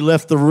soon as she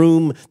left the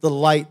room, the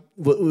light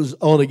was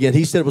on again.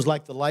 He said it was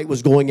like the light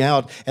was going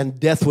out and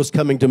death was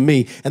coming to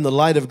me. And the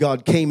light of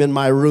God came in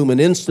my room.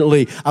 And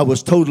instantly I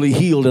was totally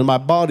healed and my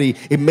body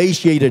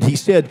emaciated. He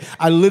said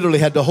I literally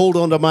had to hold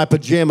on to my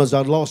pajamas.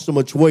 I'd lost so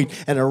much weight.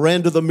 And I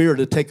ran to the mirror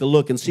to take a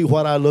look and see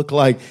what I look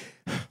like.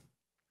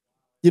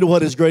 You know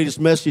what his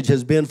greatest message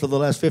has been for the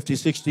last 50,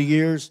 60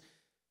 years?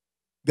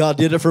 God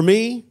did it for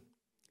me,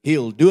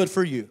 he'll do it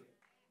for you.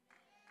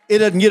 It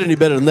doesn't get any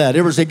better than that.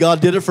 Ever say, God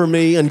did it for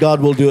me, and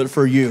God will do it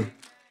for you.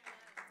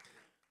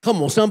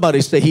 Come on, somebody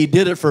say, he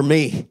did it for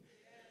me.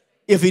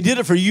 If he did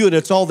it for you and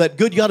it's all that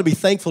good, you ought to be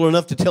thankful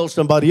enough to tell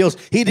somebody else,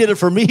 he did it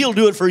for me, he'll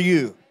do it for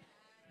you.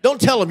 Don't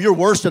tell him you're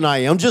worse than I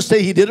am. Just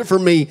say, he did it for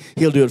me,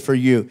 he'll do it for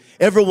you.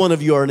 Every one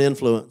of you are an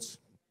influence.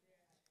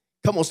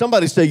 Come on,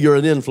 somebody say you're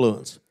an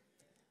influence.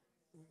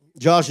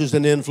 Josh is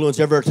an influence.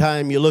 Every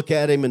time you look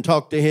at him and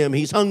talk to him,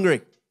 he's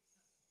hungry.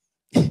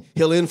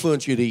 He'll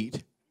influence you to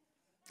eat.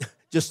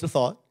 Just a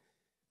thought.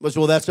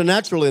 Well, that's a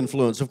natural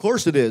influence. Of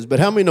course it is.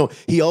 But how many know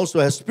he also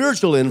has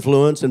spiritual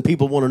influence and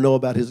people want to know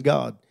about his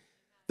God?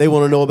 They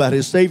want to know about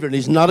his Savior, and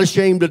he's not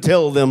ashamed to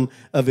tell them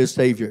of his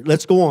Savior.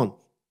 Let's go on.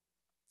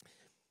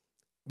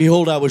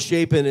 Behold, I was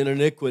shapen in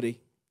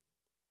iniquity.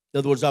 In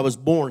other words, I was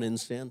born in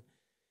sin.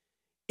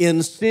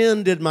 In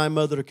sin did my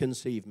mother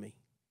conceive me.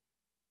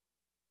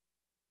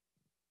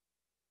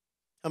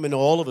 I mean,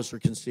 all of us are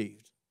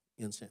conceived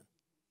in sin.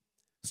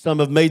 Some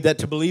have made that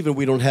to believe, and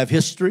we don't have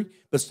history,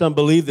 but some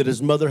believe that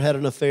his mother had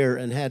an affair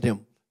and had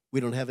him. We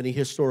don't have any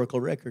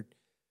historical record.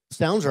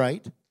 Sounds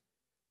right,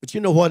 but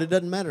you know what? It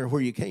doesn't matter where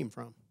you came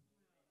from.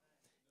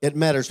 It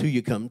matters who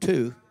you come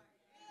to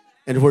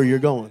and where you're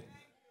going.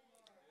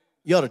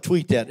 You ought to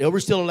tweet that. Are we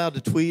still allowed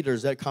to tweet, or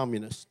is that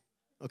communist?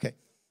 Okay.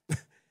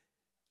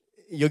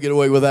 You'll get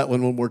away with that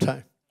one more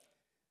time.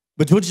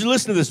 But would you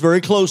listen to this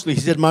very closely? He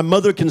said, my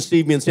mother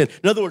conceived me in sin.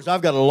 In other words,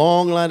 I've got a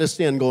long line of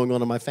sin going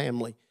on in my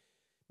family.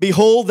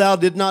 Behold, thou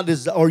did not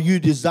desire, or you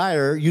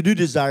do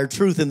desire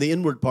truth in the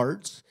inward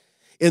parts.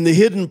 In the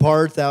hidden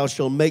part, thou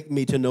shalt make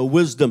me to know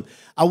wisdom.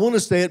 I want to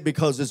say it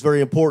because it's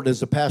very important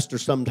as a pastor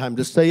sometime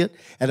to say it,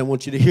 and I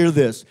want you to hear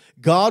this.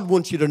 God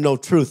wants you to know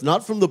truth,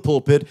 not from the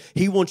pulpit.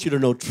 He wants you to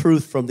know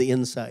truth from the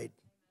inside.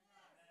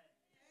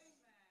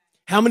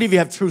 How many of you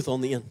have truth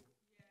on the inside?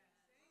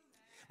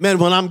 Man,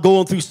 when I'm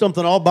going through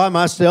something all by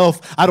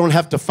myself, I don't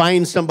have to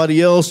find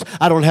somebody else.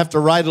 I don't have to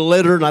write a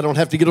letter, and I don't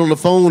have to get on the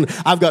phone.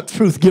 I've got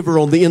truth giver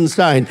on the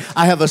inside.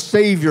 I have a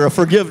Savior, a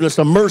forgiveness,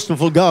 a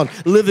merciful God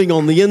living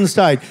on the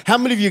inside. How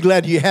many of you are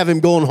glad you have him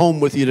going home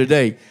with you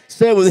today?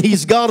 Say it with,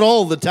 he's God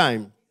all the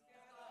time.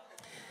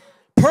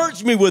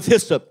 Purge me with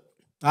hyssop,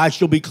 I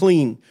shall be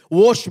clean.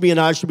 Wash me, and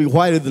I shall be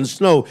whiter than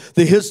snow.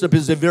 The hyssop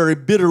is a very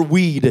bitter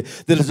weed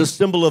that is a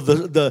symbol of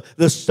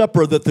the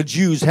supper that the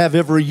Jews have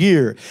every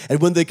year.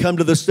 And when they come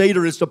to the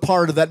Seder, it's a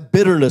part of that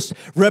bitterness,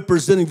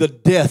 representing the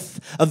death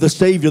of the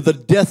Savior, the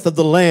death of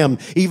the Lamb.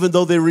 Even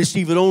though they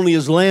receive it only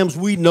as lambs,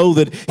 we know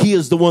that he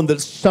is the one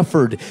that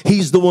suffered.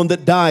 He's the one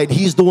that died.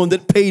 He's the one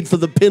that paid for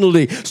the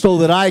penalty so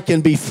that I can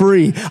be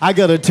free. I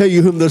got to tell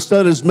you, whom the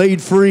Son has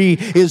made free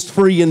is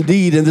free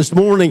indeed. And this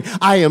morning,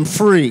 I am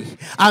free.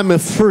 I'm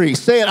free.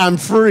 Say it, I'm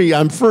free.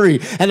 I'm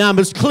free. And I'm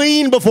as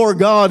clean before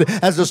God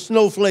as a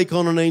snowflake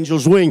on an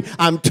angel's wing.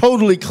 I'm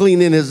totally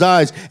clean in his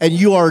eyes. And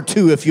you are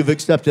too if you've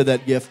accepted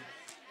that gift.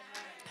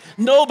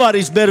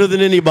 Nobody's better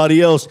than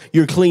anybody else.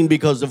 You're clean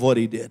because of what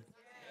he did.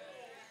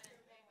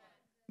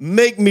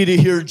 Make me to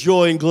hear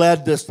joy and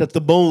gladness, that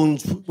the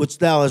bones which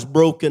thou hast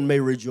broken may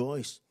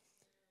rejoice.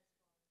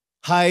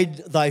 Hide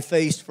thy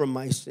face from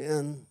my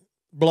sin.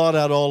 Blot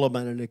out all of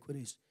mine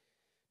iniquities.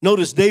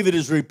 Notice David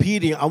is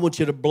repeating, I want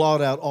you to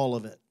blot out all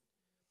of it.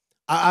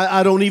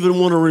 I don't even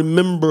want to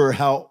remember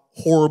how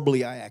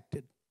horribly I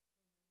acted.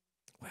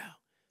 Wow.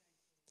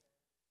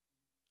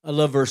 I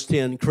love verse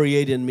 10.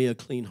 Create in me a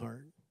clean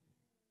heart.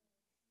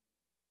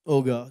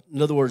 Oh God. In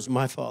other words,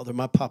 my Father,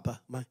 my Papa,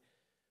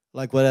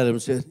 like what Adam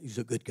said, he's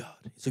a good God.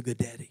 He's a good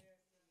daddy.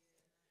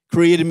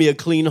 Create in me a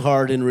clean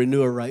heart and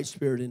renew a right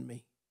spirit in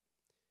me.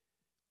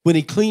 When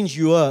he cleans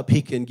you up,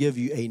 he can give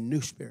you a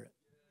new spirit.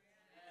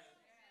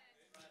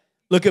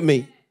 Look at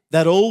me.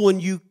 That old one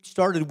you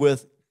started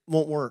with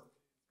won't work.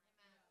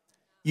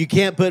 You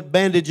can't put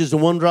bandages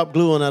and one-drop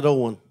glue on that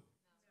old one.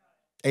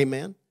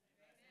 Amen?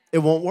 It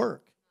won't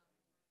work.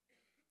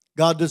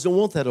 God doesn't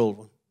want that old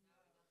one.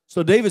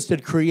 So David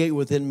said, create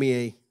within me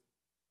a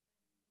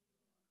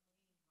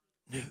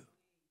new.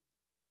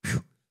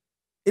 Whew.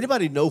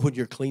 Anybody know when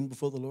you're clean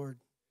before the Lord?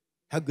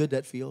 How good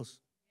that feels?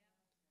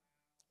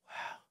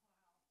 Wow.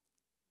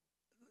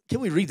 Can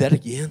we read that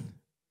again?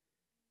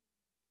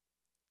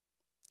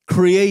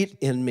 Create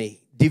in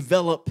me.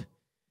 Develop.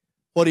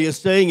 What he is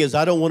saying is,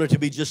 I don't want it to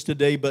be just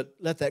today, but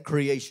let that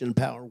creation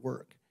power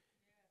work.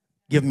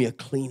 Give me a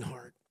clean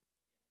heart.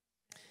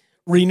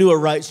 Renew a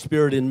right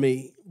spirit in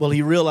me. Well,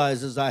 he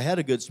realizes I had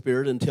a good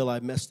spirit until I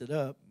messed it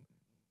up,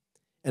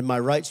 and my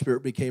right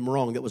spirit became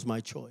wrong. It was my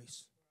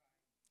choice.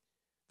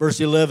 Verse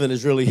 11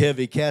 is really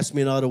heavy. Cast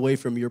me not away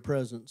from your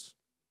presence.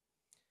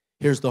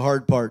 Here's the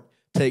hard part.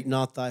 Take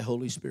not thy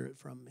Holy Spirit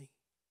from me.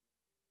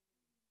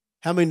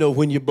 How many know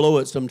when you blow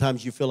it,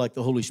 sometimes you feel like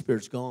the Holy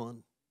Spirit's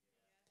gone?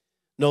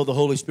 No, the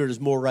Holy Spirit is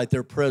more right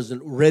there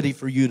present, ready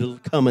for you to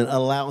come and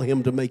allow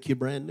him to make you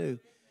brand new.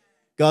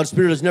 God's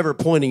Spirit is never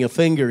pointing a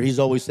finger. He's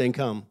always saying,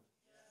 come.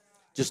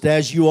 Just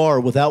as you are,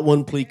 without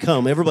one plea,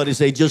 come. Everybody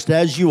say, just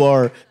as you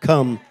are,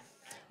 come.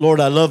 Lord,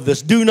 I love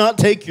this. Do not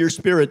take your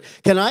spirit.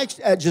 Can I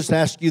just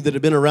ask you that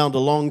have been around a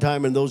long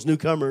time and those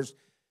newcomers,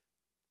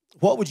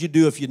 what would you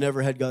do if you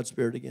never had God's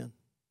Spirit again?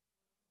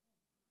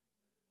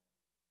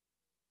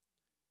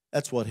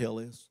 That's what hell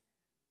is.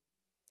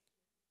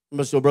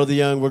 So, Brother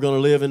Young, we're going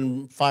to live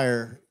in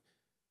fire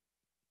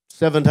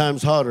 7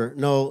 times hotter.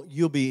 No,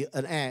 you'll be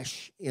an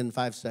ash in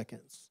 5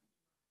 seconds.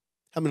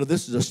 How many know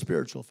this is a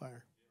spiritual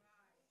fire?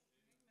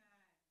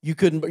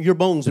 Your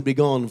bones would be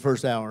gone in the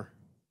first hour.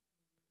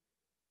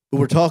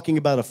 But we're talking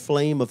about a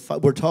flame of fire.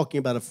 We're talking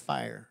about a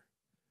fire.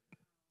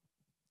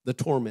 The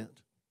torment.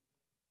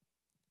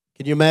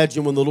 Can you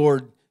imagine when the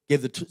Lord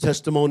gave the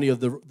testimony of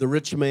the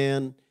rich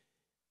man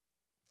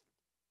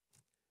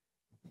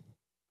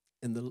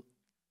and the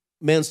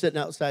man sitting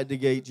outside the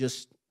gate,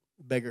 just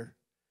beggar.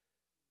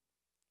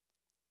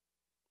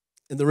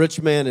 And the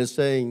rich man is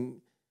saying,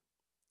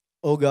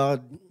 oh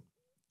God,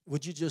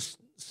 would you just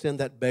send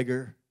that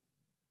beggar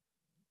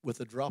with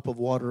a drop of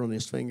water on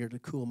his finger to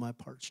cool my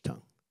parched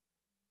tongue?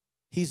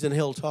 He's in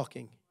hell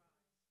talking.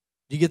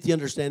 Do you get the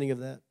understanding of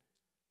that?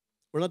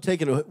 We're not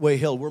taking away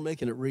hell, we're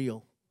making it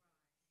real.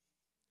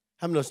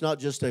 How many know it's not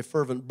just a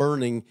fervent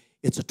burning,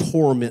 it's a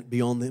torment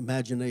beyond the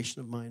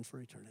imagination of mine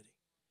for eternity.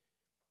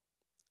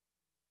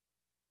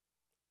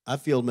 I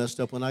feel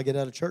messed up when I get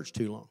out of church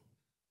too long.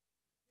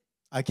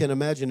 I can't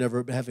imagine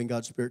ever having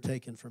God's Spirit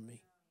taken from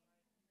me.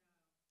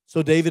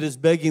 So David is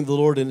begging the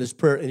Lord in his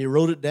prayer, and he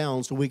wrote it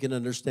down so we can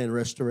understand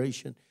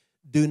restoration.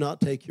 Do not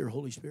take your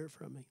Holy Spirit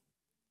from me.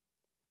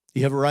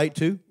 You have a right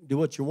to do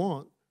what you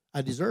want.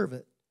 I deserve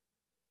it.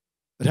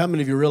 But how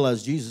many of you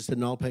realize Jesus said,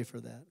 no, I'll pay for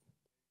that?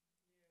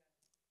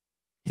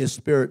 His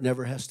Spirit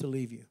never has to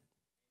leave you.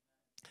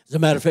 As a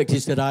matter of fact, he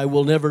said, I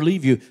will never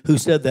leave you. Who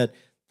said that?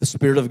 The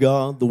Spirit of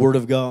God, the Word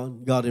of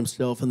God, God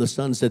himself. And the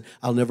Son said,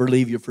 I'll never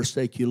leave you,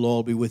 forsake you, Lord,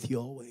 I'll be with you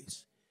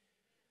always.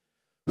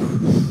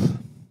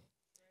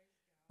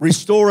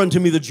 Restore unto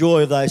me the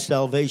joy of thy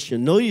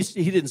salvation. No, he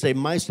didn't say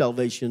my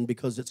salvation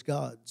because it's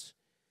God's.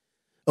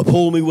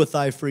 Uphold me with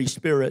thy free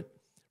spirit.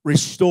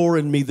 Restore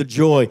in me the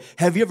joy.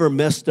 Have you ever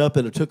messed up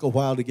and it took a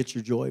while to get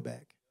your joy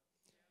back?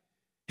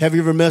 Have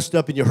you ever messed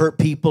up and you hurt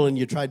people and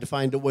you tried to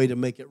find a way to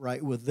make it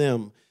right with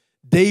them?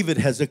 David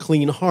has a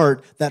clean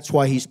heart. That's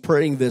why he's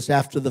praying this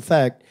after the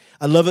fact.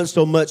 I love it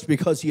so much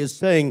because he is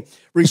saying,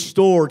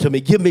 restore to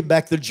me. Give me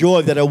back the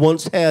joy that I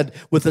once had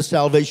with the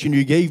salvation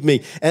you gave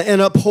me.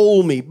 And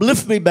uphold me.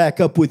 Lift me back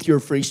up with your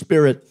free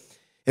spirit.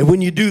 And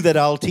when you do that,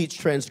 I'll teach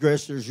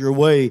transgressors your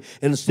way,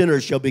 and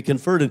sinners shall be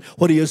converted.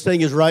 What he is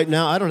saying is right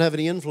now, I don't have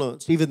any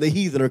influence. Even the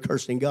heathen are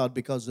cursing God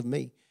because of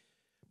me.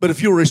 But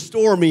if you'll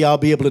restore me, I'll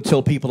be able to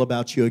tell people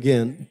about you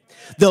again.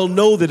 They'll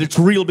know that it's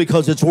real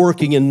because it's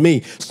working in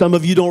me. Some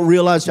of you don't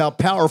realize how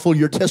powerful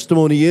your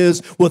testimony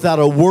is without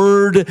a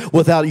word,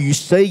 without you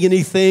saying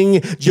anything,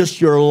 just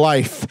your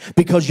life.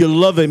 Because you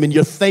love him and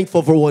you're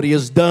thankful for what he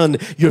has done.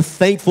 You're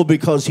thankful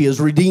because he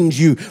has redeemed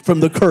you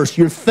from the curse.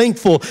 You're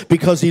thankful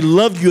because he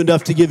loved you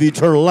enough to give you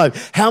eternal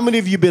life. How many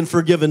of you have been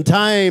forgiven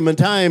time and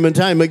time and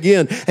time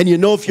again? And you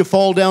know if you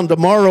fall down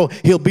tomorrow,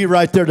 he'll be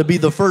right there to be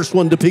the first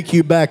one to pick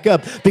you back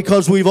up.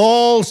 Because we've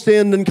all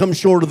sinned and come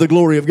short of the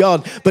glory of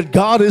God. But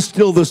God is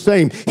still the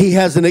same. He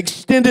has an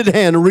extended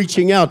hand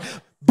reaching out.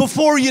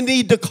 Before you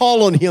need to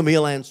call on him,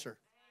 he'll answer.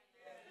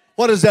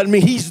 What does that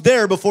mean? He's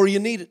there before you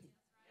need it.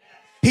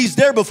 He's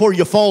there before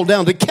you fall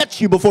down to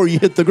catch you before you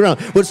hit the ground.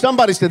 When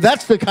somebody said,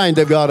 that's the kind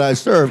of God I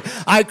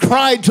serve. I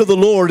cried to the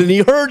Lord and he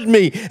heard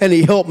me and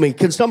he helped me.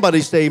 Can somebody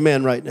say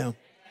amen right now?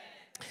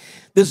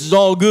 This is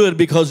all good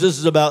because this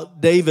is about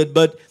David,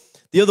 but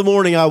the other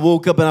morning I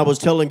woke up and I was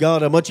telling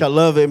God how much I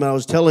love him. And I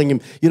was telling him,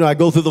 you know, I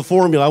go through the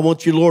formula. I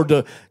want you, Lord,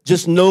 to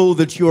just know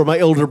that you are my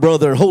elder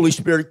brother. And Holy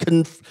Spirit,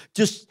 can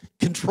just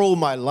control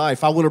my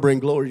life. I want to bring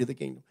glory to the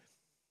kingdom.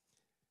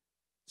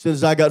 As soon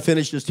as I got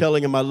finished just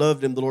telling him I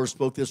loved him, the Lord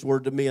spoke this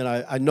word to me. And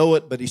I know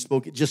it, but he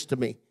spoke it just to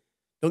me.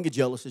 Don't get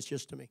jealous. It's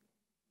just to me.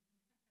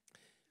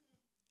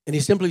 And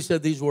he simply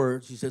said these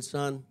words. He said,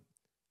 son,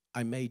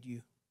 I made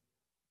you.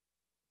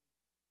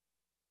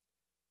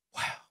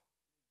 Wow.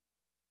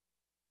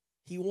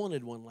 He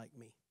wanted one like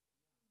me.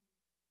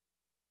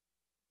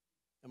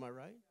 Am I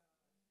right?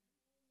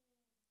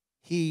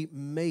 He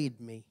made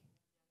me.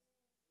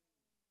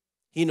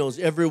 He knows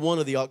every one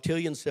of the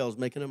octillion cells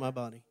making up my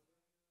body.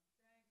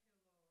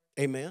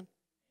 Amen.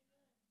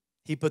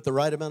 He put the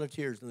right amount of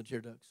tears in the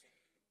tear ducts.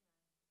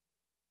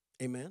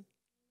 Amen.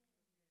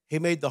 He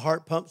made the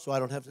heart pump so I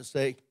don't have to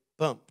say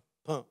pump,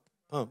 pump,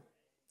 pump.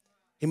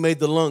 He made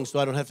the lungs so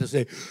I don't have to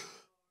say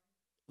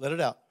let it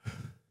out.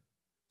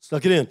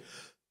 Suck it in.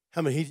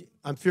 How many?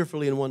 I'm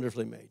fearfully and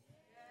wonderfully made.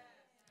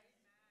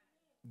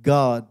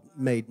 God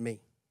made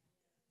me.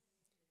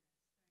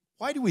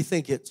 Why do we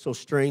think it's so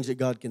strange that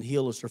God can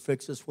heal us or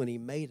fix us when he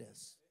made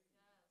us?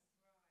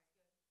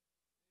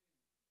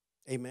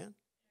 Amen.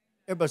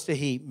 Everybody say,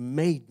 he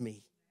made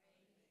me.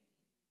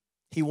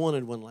 He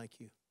wanted one like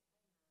you.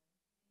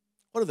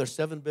 What are there,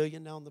 7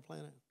 billion now on the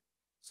planet?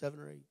 7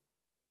 or 8?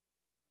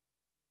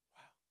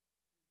 Wow.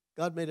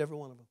 God made every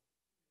one of them.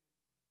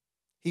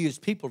 He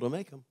used people to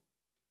make them.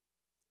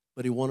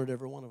 But he wanted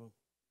every one of them.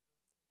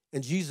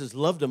 And Jesus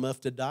loved them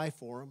enough to die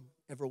for them,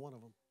 every one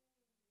of them.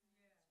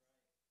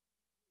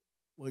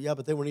 Well, yeah,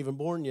 but they weren't even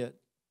born yet.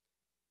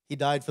 He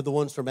died for the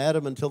ones from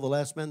Adam until the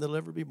last man that'll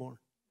ever be born.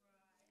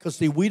 Because,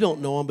 see, we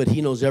don't know him, but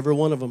he knows every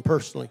one of them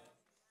personally.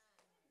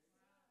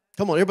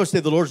 Come on, everybody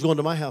say, the Lord's going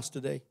to my house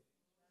today.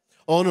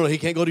 Oh, no, he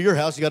can't go to your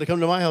house. He got to come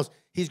to my house.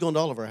 He's going to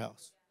all of our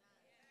house.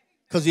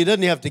 Because he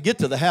doesn't have to get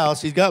to the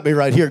house. He's got me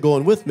right here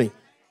going with me.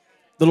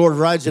 The Lord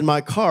rides in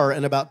my car,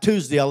 and about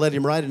Tuesday, I'll let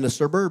him ride in a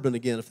Suburban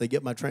again if they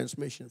get my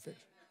transmission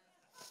fixed.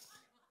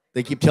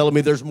 They keep telling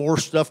me there's more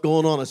stuff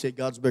going on. I say,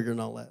 God's bigger than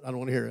all that. I don't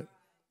want to hear it.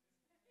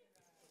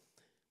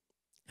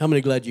 How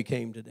many glad you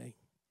came today?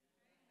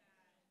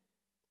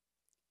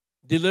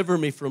 Deliver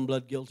me from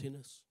blood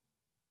guiltiness.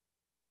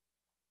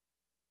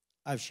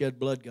 I've shed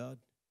blood, God.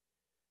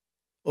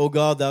 O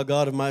God, thou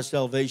God of my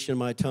salvation,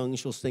 my tongue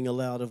shall sing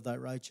aloud of thy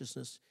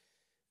righteousness.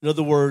 In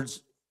other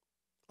words,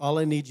 all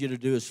I need you to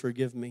do is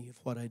forgive me of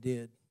what I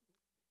did.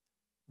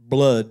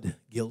 Blood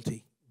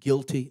guilty.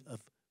 Guilty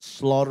of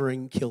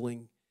slaughtering,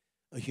 killing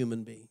a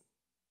human being.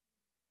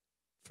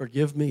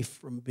 Forgive me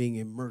from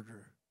being a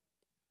murderer.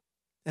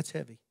 That's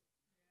heavy.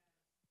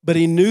 But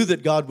he knew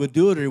that God would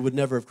do it or he would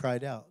never have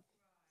cried out.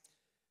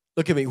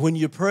 Look at me. When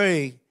you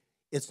pray,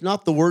 it's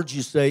not the words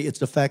you say, it's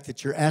the fact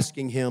that you're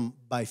asking him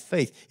by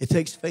faith. It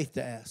takes faith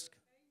to ask.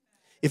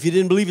 If you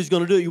didn't believe he's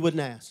going to do it, you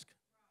wouldn't ask.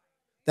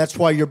 That's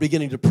why you're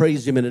beginning to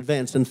praise him in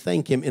advance and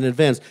thank him in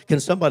advance.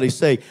 Can somebody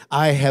say,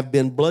 I have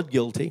been blood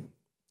guilty.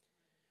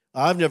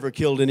 I've never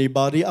killed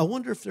anybody. I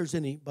wonder if there's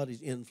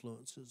anybody's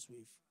influences.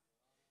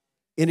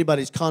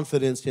 Anybody's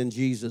confidence in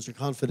Jesus or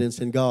confidence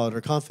in God or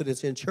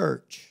confidence in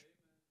church.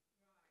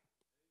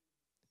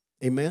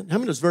 Amen. How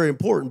many is very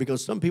important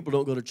because some people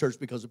don't go to church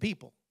because of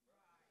people.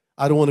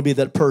 I don't want to be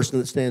that person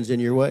that stands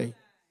in your way.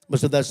 But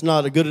so that's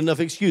not a good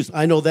enough excuse.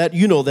 I know that,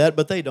 you know that,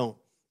 but they don't.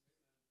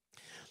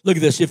 Look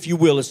at this, if you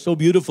will. It's so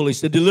beautiful. He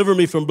said, deliver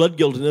me from blood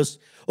guiltiness,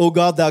 O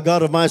God, thou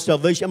God of my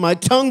salvation. My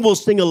tongue will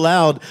sing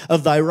aloud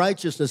of thy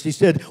righteousness. He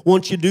said,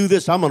 once you do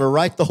this, I'm going to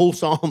write the whole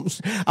Psalms.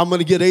 I'm going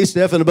to get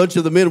Asaph and a bunch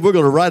of the men. We're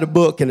going to write a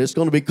book, and it's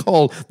going to be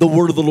called The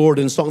Word of the Lord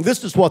in Song.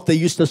 This is what they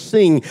used to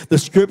sing, the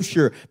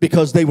scripture,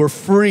 because they were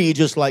free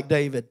just like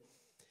David.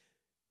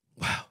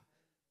 Wow.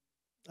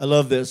 I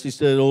love this. He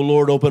said, O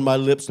Lord, open my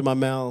lips and my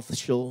mouth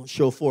shall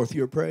show forth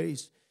your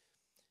praise.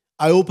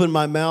 I opened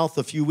my mouth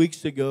a few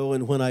weeks ago,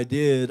 and when I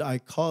did, I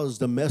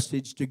caused a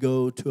message to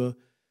go to a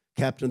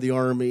captain of the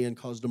army and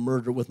caused a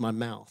murder with my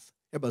mouth.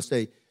 Everybody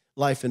say,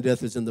 life and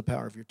death is in the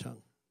power of your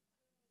tongue.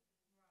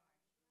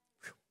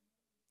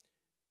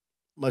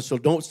 So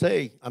don't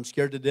say, I'm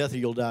scared to death or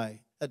you'll die.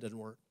 That doesn't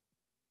work.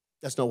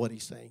 That's not what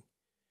he's saying.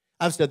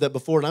 I've said that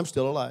before, and I'm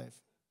still alive.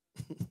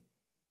 I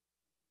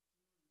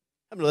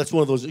mean, that's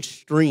one of those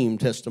extreme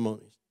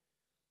testimonies.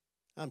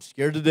 I'm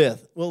scared to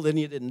death. Well, then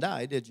you didn't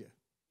die, did you?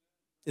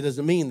 It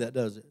doesn't mean that,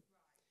 does it?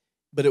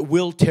 But it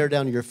will tear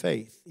down your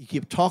faith. You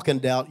keep talking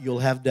doubt, you'll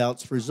have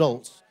doubt's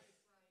results.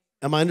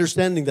 Am I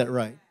understanding that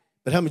right?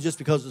 But how many, just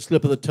because the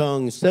slip of the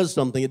tongue says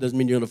something, it doesn't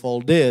mean you're going to fall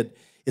dead.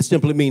 It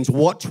simply means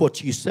watch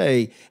what you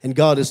say. And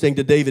God is saying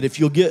to David,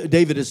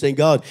 David is saying,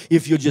 God,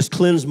 if you'll just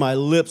cleanse my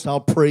lips,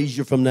 I'll praise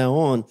you from now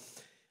on.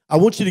 I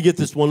want you to get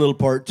this one little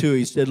part too.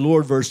 He said,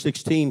 Lord, verse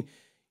 16,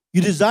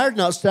 you desired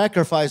not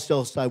sacrifice,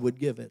 else I would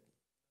give it.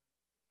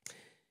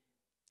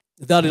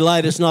 Thou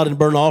delightest not in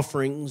burnt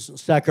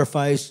offerings,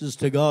 sacrifices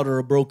to God, or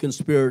a broken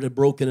spirit, a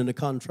broken and a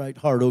contrite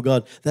heart. Oh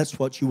God, that's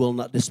what you will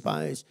not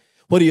despise.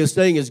 What he is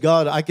saying is,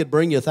 God, I could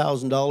bring you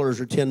 $1,000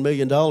 or $10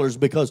 million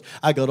because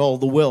I got all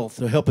the wealth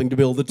of helping to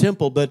build the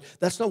temple, but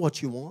that's not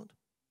what you want.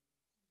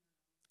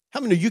 How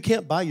many of you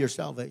can't buy your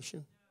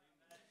salvation?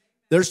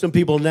 There's some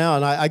people now,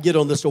 and I get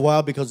on this a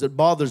while because it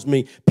bothers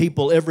me.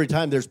 People, every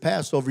time there's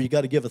Passover, you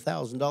got to give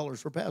 $1,000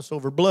 for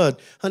Passover blood.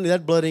 Honey,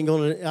 that blood ain't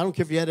going to, I don't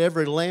care if you had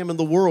every lamb in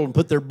the world and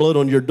put their blood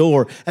on your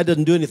door. That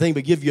doesn't do anything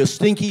but give you a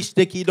stinky,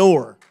 sticky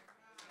door.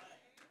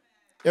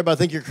 Everybody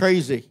think you're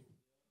crazy.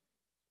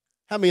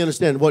 How many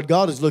understand what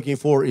God is looking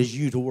for is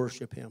you to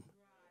worship him?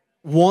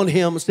 Want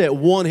him, say it,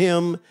 want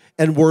him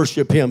and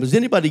worship him. Does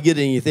anybody get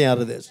anything out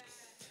of this?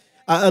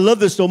 I love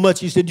this so much.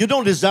 He said, you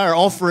don't desire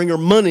offering or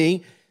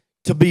money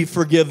to be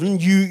forgiven.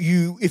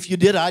 If you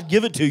did, I'd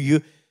give it to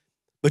you.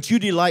 But you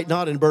delight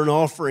not in burnt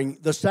offering.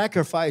 The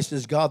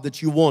sacrifices, God,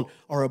 that you want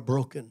are a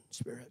broken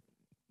spirit,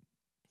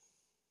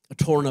 a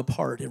torn up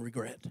heart and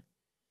regret,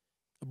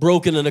 a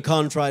broken and a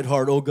contrite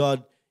heart. Oh,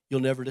 God,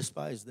 you'll never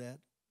despise that.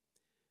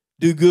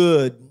 Do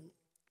good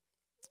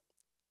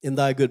in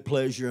thy good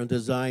pleasure unto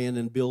Zion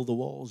and build the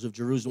walls of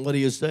Jerusalem. What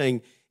he is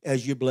saying,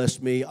 as you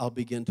bless me, I'll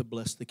begin to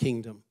bless the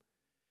kingdom.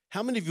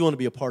 How many of you want to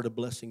be a part of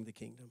blessing the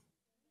kingdom?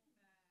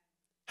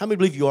 How many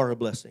believe you are a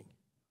blessing?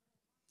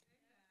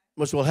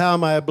 Well, how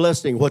am I a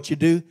blessing? What you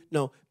do?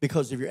 No,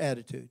 because of your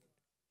attitude.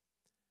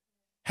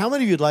 How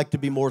many of you would like to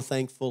be more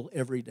thankful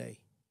every day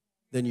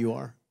than you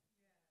are?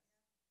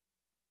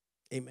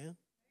 Amen.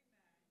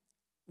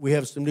 We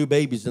have some new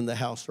babies in the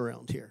house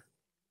around here.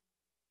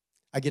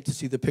 I get to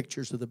see the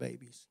pictures of the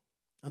babies.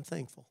 I'm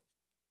thankful.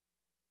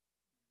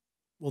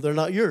 Well, they're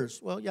not yours.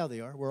 Well, yeah, they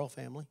are. We're all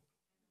family.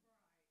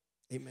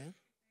 Amen.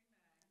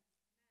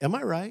 Am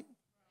I right?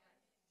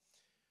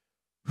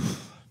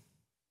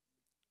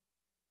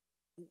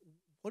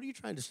 What are you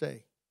trying to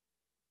say?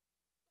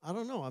 I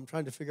don't know. I'm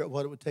trying to figure out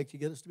what it would take to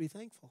get us to be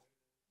thankful.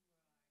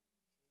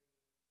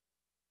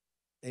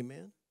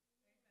 Amen.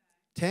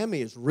 Tammy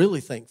is really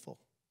thankful.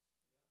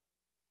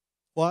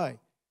 Why?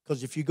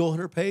 Because if you go on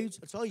her page,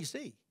 that's all you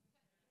see.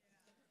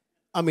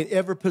 I mean,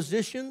 every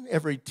position,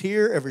 every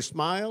tear, every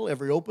smile,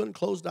 every open,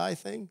 closed eye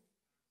thing.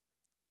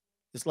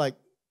 It's like,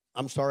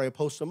 I'm sorry I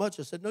post so much.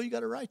 I said, no, you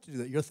got a right to do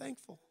that. You're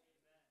thankful.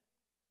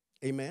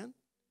 Amen.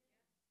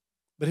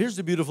 But here's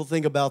the beautiful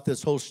thing about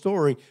this whole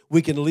story.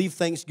 We can leave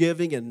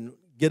Thanksgiving and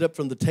get up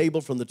from the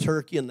table from the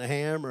turkey and the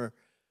ham or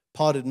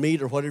potted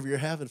meat or whatever you're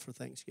having for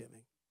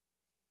Thanksgiving.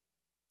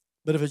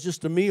 But if it's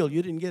just a meal,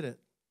 you didn't get it.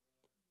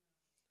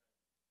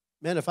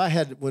 Man,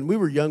 when we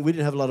were young, we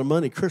didn't have a lot of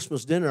money.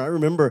 Christmas dinner, I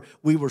remember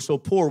we were so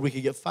poor we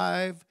could get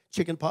 5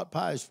 chicken pot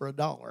pies for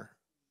 $1.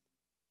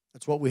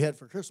 That's what we had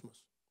for Christmas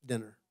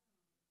dinner.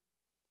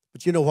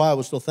 But you know why I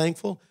was so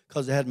thankful?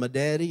 Because I had my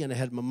daddy and I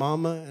had my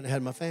mama and I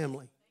had my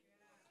family.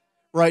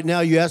 Right now,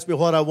 you ask me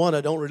what I want,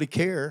 I don't really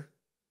care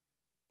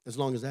as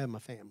long as I have my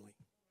family.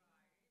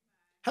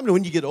 How many,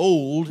 when you get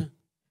old,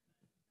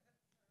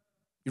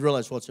 you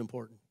realize what's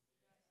important?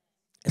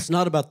 It's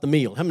not about the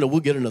meal. How many,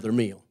 we'll get another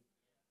meal?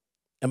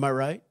 Am I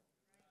right?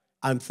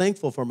 I'm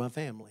thankful for my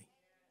family.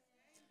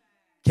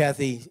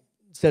 Kathy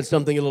said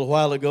something a little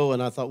while ago,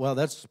 and I thought, wow,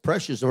 that's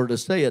precious of her to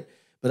say it.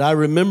 But I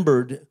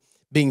remembered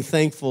being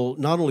thankful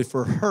not only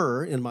for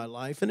her in my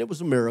life, and it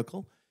was a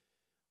miracle.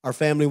 Our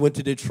family went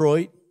to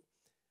Detroit.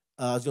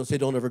 I was going to say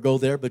don't ever go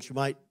there, but you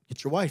might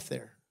get your wife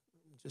there.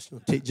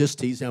 Just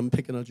tease him. I'm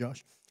picking on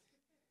Josh.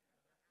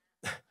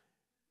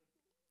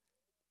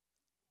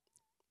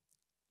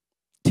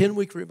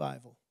 10-week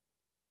revival.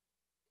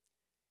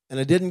 And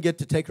I didn't get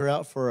to take her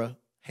out for a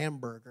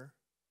hamburger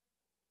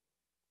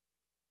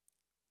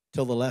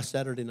till the last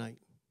Saturday night.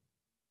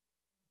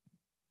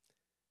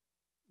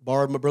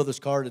 Borrowed my brother's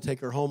car to take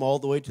her home all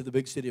the way to the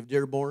big city of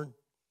Dearborn.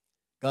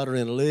 Got her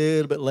in a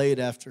little bit late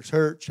after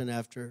church and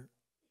after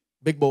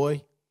Big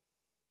Boy.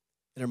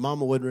 And her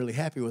mama wasn't really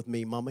happy with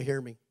me. Mama,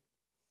 hear me.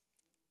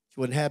 She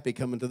wasn't happy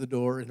coming to the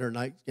door in her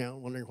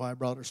nightgown, wondering why I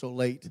brought her so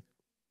late,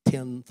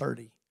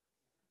 10:30.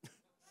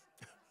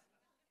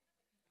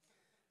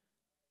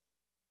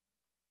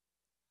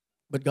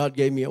 But God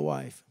gave me a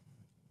wife.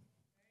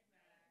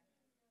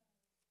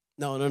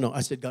 No.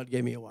 I said God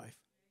gave me a wife.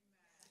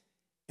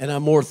 And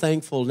I'm more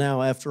thankful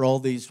now after all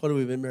these, what have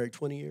we been married,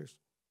 20 years?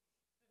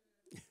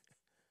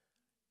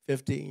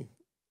 15.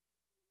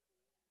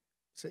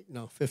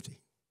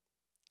 50.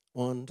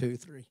 1, 2,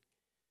 3.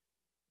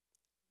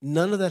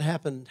 None of that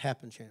happened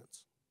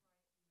chance.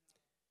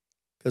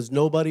 Because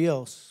nobody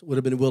else would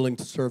have been willing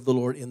to serve the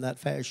Lord in that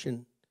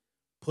fashion.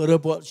 Put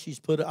up what she's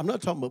put up. I'm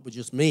not talking about with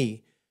just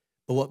me,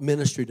 but what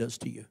ministry does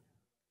to you.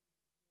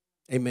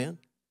 Amen?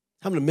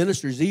 How many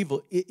ministry is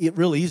evil? It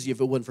really easy if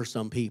it wasn't for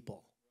some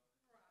people.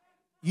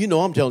 You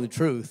know I'm telling the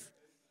truth.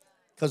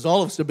 Because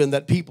all of us have been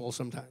that people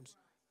sometimes.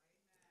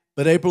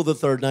 But April the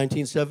 3rd,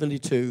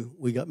 1972,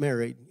 we got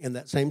married in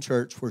that same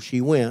church where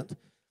she went.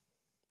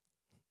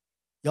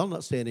 Y'all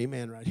not saying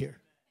amen right here.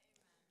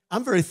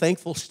 I'm very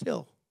thankful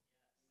still.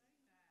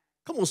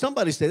 Come on,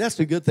 somebody say, that's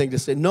a good thing to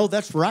say. No,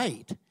 that's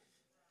right.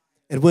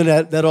 And when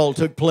that all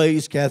took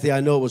place, Kathy,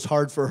 I know it was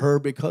hard for her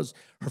because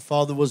her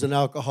father was an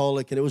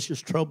alcoholic and it was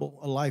just trouble,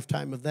 a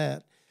lifetime of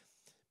that.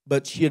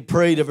 But she had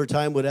prayed every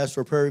time, would ask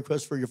for a prayer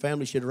request for your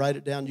family. She'd write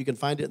it down. You can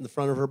find it in the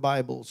front of her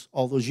Bibles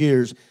all those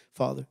years.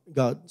 Father,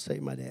 God,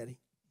 save my daddy.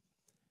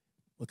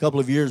 A couple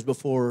of years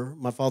before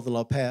my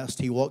father-in-law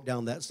passed, he walked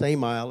down that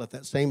same aisle at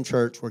that same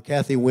church where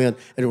Kathy went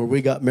and where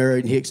we got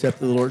married, and he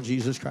accepted the Lord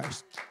Jesus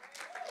Christ.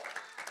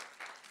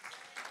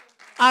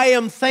 I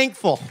am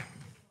thankful.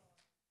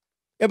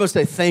 Everybody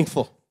say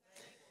thankful.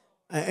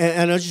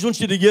 And I just want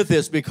you to get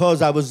this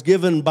because I was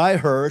given by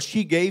her.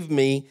 She gave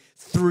me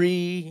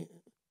 3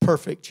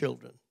 perfect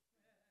children.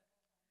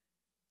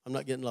 I'm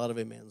not getting a lot of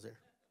amens there.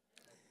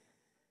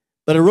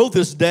 But I wrote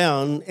this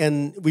down,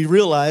 and we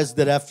realized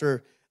that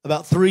after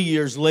about 3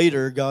 years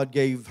later, God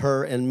gave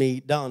her and me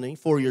Donnie.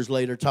 4 years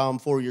later, Tom.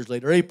 4 years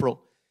later,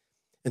 April.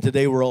 And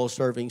today we're all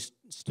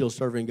still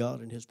serving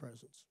God in His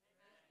presence.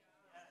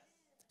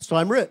 So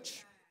I'm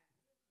rich.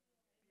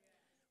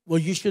 Well,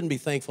 you shouldn't be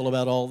thankful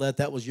about all that.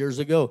 That was years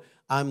ago.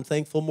 I'm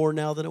thankful more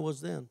now than it was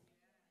then.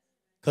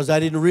 Because I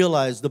didn't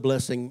realize the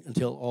blessing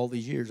until all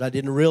these years. I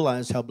didn't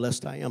realize how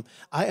blessed I am.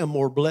 I am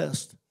more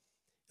blessed.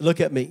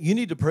 Look at me. You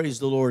need to praise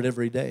the Lord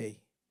every day.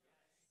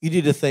 You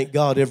need to thank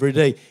God every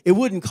day. It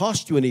wouldn't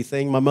cost you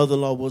anything. My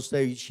mother-in-law will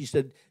say, she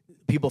said,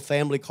 people,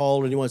 family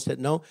call, or anyone said,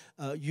 no,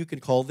 you can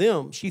call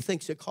them. She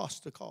thinks it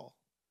costs to call.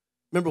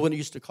 Remember when it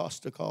used to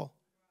cost to call?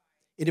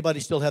 Anybody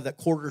still have that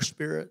quarter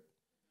spirit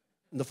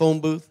in the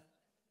phone booth?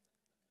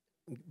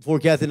 Before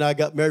Kathy and I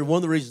got married, one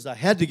of the reasons I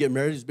had to get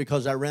married is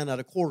because I ran out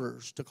of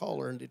quarters to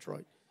call her in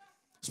Detroit.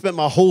 Spent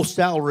my whole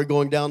salary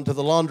going down to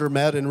the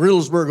laundromat in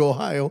Reynoldsburg,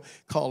 Ohio,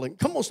 calling.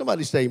 Come on,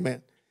 somebody say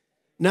amen.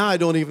 Now I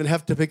don't even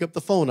have to pick up the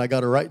phone. I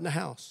got her right in the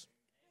house.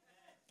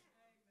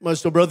 My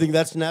still brother think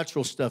that's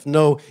natural stuff.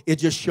 No, it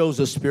just shows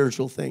us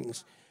spiritual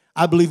things.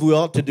 I believe we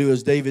ought to do,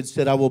 as David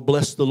said, I will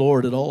bless the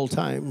Lord at all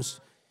times.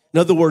 In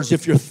other words,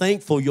 if you're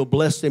thankful, you'll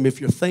bless Him. If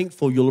you're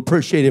thankful, you'll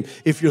appreciate Him.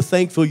 If you're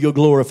thankful, you'll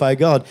glorify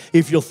God.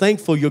 If you're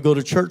thankful, you'll go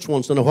to church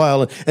once in a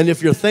while. And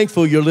if you're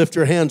thankful, you'll lift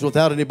your hands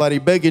without anybody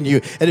begging you.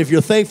 And if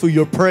you're thankful,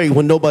 you'll pray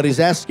when nobody's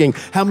asking.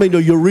 How many know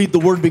you'll read the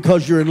Word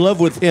because you're in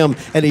love with Him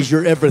and He's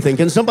your everything?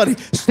 Can somebody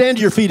stand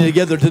to your feet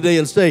together today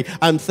and say,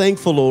 I'm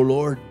thankful, O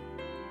Lord.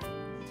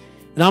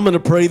 And I'm going to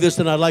pray this,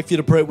 and I'd like for you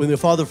to pray it with me.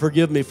 Father,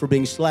 forgive me for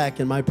being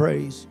slack in my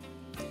praise.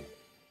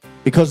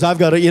 Because I've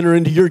got to enter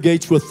into your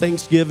gates with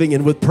thanksgiving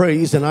and with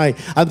praise. And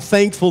I'm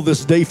thankful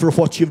this day for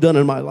what you've done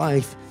in my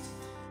life.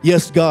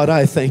 Yes, God,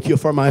 I thank you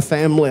for my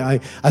family. I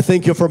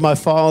thank you for my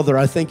father.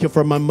 I thank you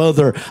for my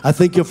mother. I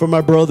thank you for my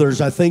brothers.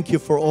 I thank you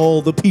for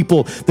all the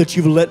people that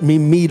you've let me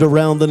meet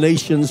around the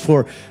nations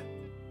for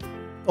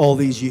all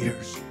these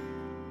years.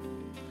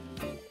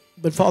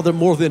 But Father,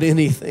 more than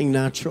anything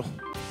natural,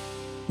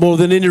 more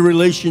than any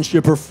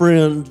relationship or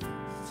friend,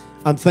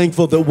 I'm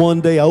thankful that one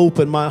day I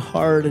opened my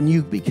heart and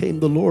you became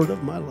the Lord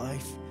of my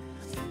life.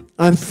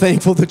 I'm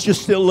thankful that you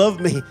still love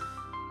me.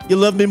 You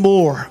love me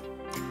more.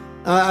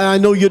 I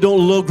know you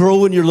don't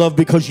grow in your love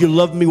because you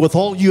loved me with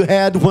all you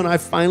had when I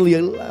finally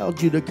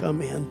allowed you to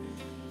come in.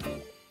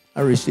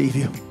 I receive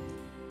you.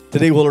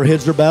 Today, while our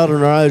heads are bowed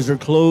and our eyes are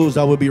closed,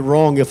 I would be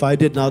wrong if I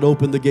did not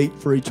open the gate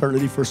for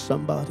eternity for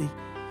somebody.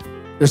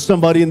 There's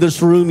somebody in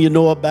this room, you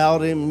know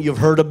about him, you've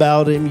heard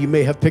about him, you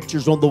may have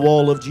pictures on the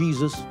wall of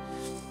Jesus.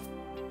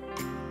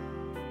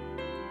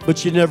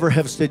 But you never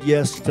have said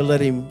yes to let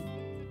Him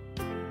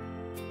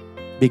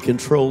be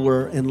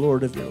controller and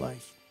Lord of your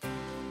life.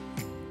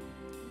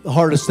 The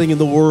hardest thing in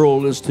the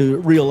world is to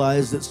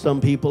realize that some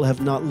people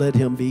have not let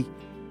Him be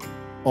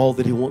all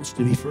that He wants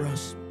to be for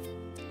us.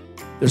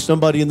 There's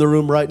somebody in the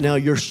room right now,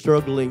 you're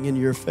struggling in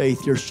your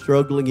faith. You're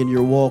struggling in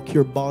your walk.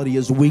 Your body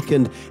is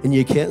weakened and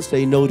you can't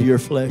say no to your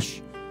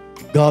flesh.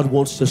 God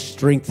wants to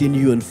strengthen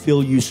you and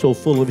fill you so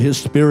full of His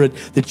Spirit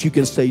that you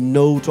can say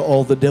no to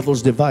all the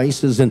devil's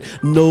devices and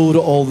no to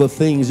all the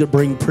things that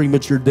bring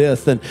premature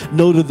death and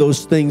no to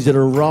those things that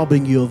are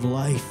robbing you of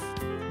life,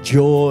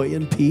 joy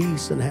and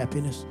peace and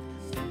happiness.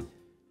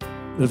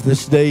 But if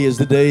this day is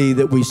the day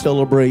that we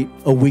celebrate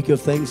a week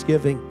of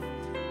Thanksgiving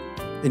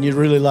and you'd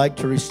really like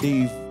to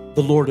receive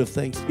the Lord of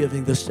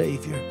Thanksgiving, the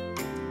Savior,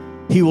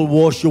 He will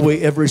wash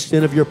away every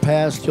sin of your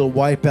past. He'll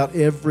wipe out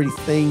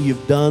everything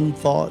you've done,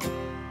 thought,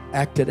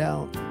 acted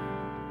out.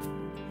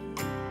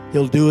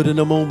 He'll do it in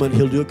a moment.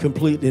 He'll do it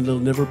completely, and it'll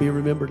never be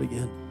remembered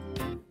again.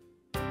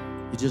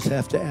 You just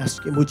have to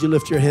ask Him. Would you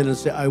lift your hand and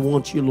say, I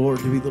want you, Lord,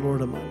 to be the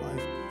Lord of my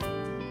life.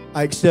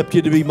 I accept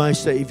you to be my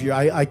Savior.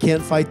 I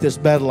can't fight this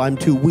battle. I'm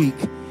too weak.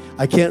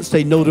 I can't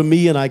say no to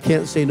me, and I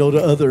can't say no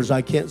to others.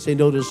 I can't say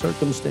no to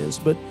circumstance,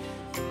 but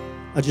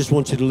I just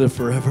want you to live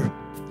forever.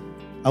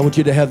 I want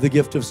you to have the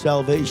gift of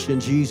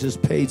salvation. Jesus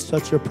paid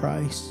such a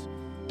price.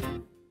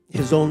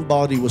 His own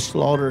body was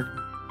slaughtered.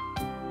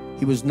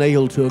 He was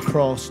nailed to a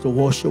cross to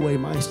wash away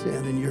my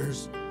sin and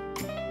yours.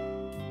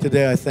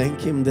 Today I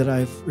thank Him that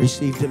I've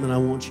received Him, and I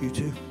want you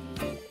to.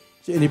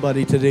 To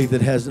anybody today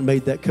that hasn't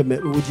made that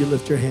commitment, would you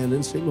lift your hand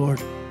and say,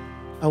 Lord,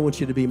 I want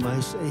you to be my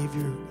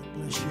Savior. God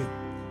bless you.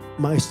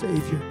 My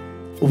Savior.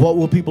 What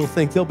will people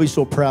think? They'll be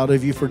so proud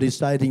of you for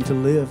deciding to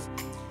live.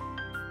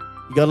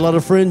 You got a lot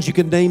of friends, you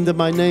can name them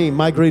by name.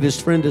 My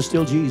greatest friend is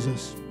still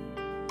Jesus.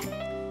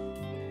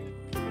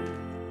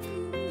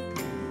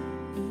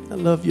 I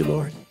love you,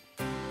 Lord.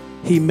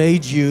 He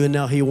made you, and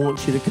now He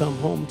wants you to come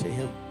home to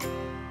Him.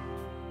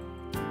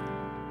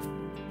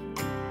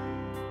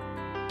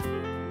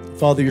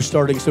 Father, you're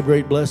starting some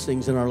great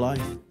blessings in our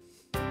life.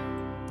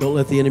 Don't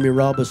let the enemy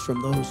rob us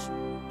from those.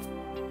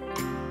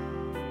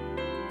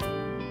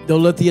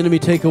 Don't let the enemy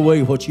take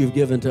away what you've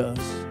given to us.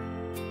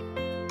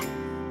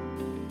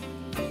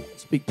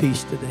 Speak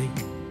peace today.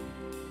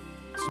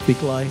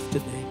 Speak life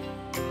today.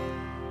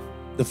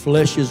 The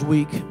flesh is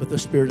weak, but the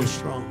Spirit is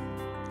strong.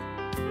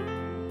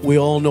 We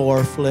all know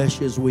our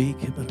flesh is weak,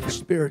 but our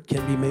spirit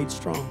can be made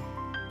strong.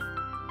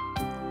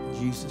 In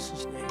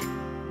Jesus' name.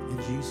 In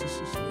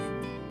Jesus'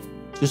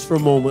 name. Just for a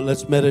moment,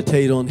 let's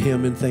meditate on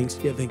Him in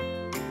thanksgiving.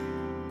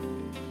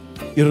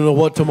 You don't know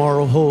what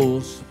tomorrow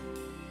holds.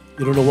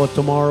 You don't know what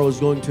tomorrow is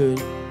going to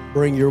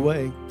bring your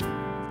way.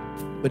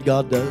 But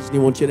God does. And He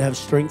wants you to have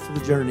strength for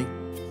the journey.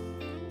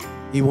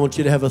 He wants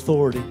you to have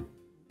authority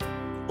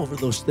over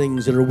those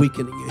things that are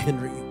weakening you,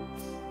 hindering you,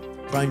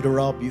 trying to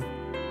rob you.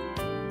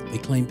 We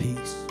claim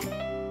peace.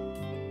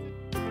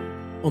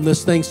 On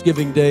this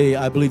Thanksgiving Day,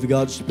 I believe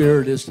God's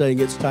Spirit is saying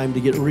it's time to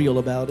get real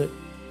about it.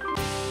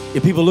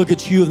 If people look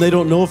at you and they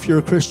don't know if you're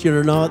a Christian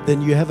or not,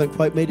 then you haven't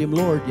quite made Him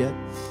Lord yet.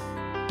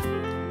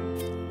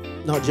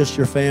 Not just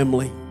your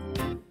family,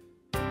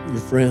 your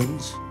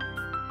friends,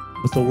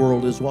 but the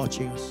world is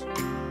watching us.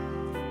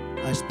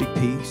 I speak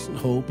peace and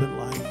hope and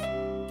life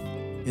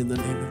in the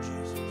name of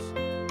Jesus.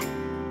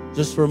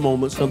 Just for a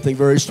moment, something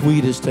very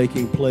sweet is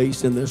taking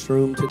place in this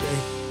room today.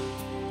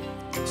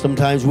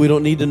 Sometimes we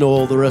don't need to know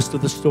all the rest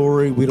of the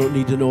story. We don't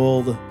need to know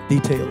all the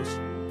details.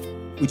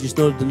 We just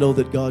need to know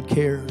that God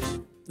cares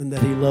and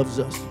that He loves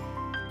us.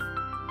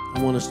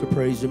 I want us to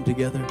praise Him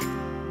together.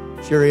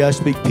 Sherry, I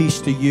speak peace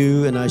to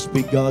you, and I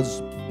speak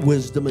God's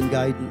wisdom and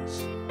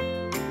guidance.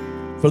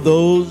 For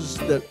those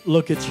that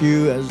look at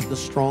you as the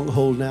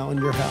stronghold now in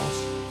your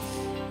house,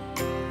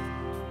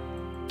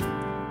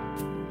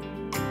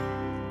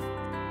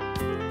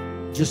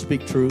 just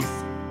speak truth.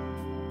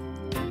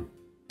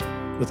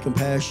 With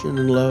compassion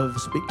and love,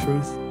 speak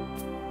truth.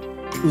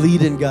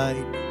 Lead and guide.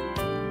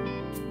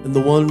 And the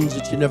ones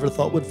that you never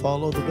thought would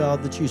follow the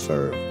God that you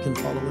serve can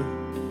follow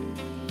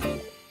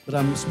Him. But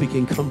I'm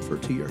speaking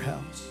comfort to your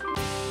house.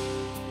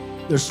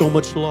 There's so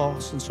much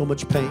loss and so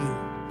much pain.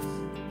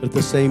 But at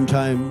the same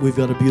time, we've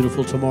got a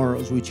beautiful tomorrow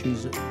as we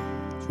choose it,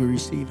 as we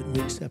receive it and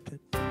we accept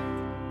it.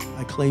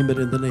 I claim it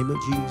in the name of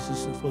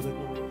Jesus and for the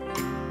glory of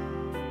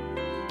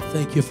God.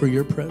 Thank you for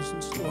your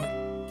presence, Lord.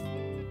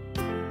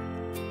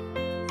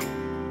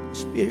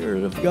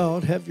 Spirit of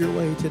God, have your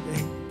way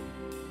today.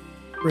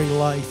 Bring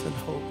life and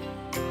hope.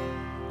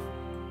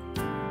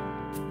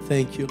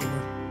 Thank you,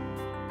 Lord.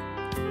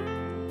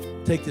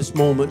 Take this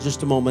moment,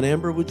 just a moment.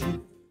 Amber, would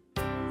you?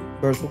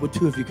 Bertha, would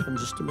two of you come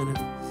just a minute?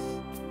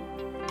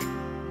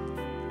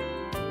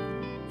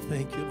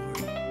 Thank you, Lord.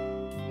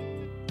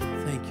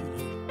 Thank you,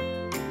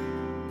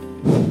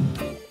 Lord.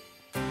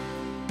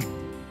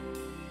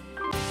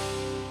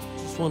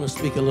 Just want to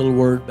speak a little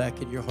word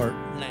back in your heart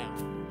now.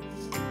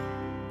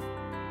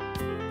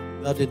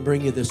 God didn't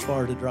bring you this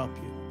far to drop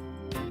you.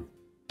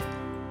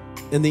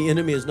 And the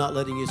enemy is not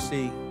letting you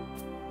see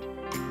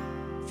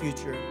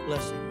future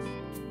blessings.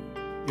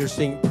 You're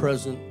seeing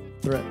present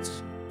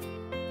threats.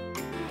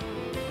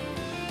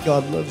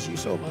 God loves you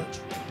so much.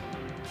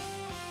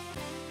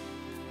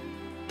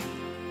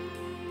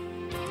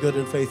 Good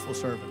and faithful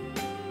servant.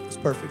 It's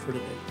perfect for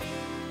today.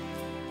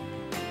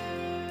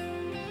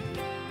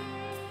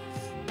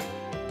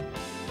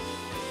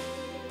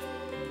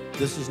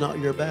 this is not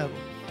your battle.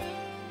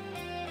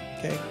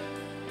 Okay?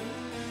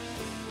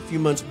 A few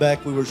months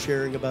back, we were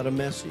sharing about a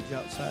message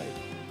outside.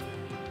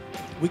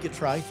 We could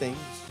try things,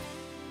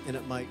 and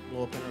it might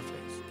blow up in our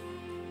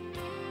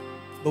face.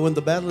 But when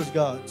the battle is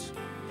God's,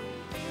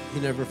 He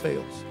never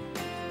fails.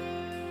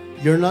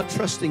 You're not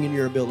trusting in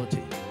your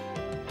ability.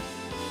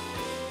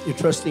 You're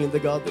trusting in the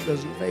God that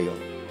doesn't fail.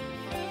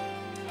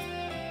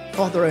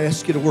 Father, I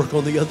ask you to work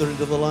on the other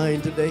end of the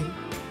line today.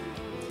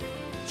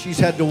 She's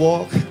had to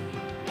walk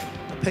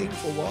a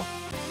painful walk.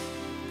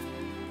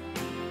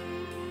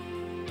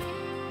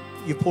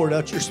 You poured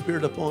out your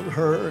Spirit upon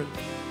her, and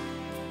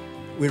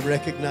we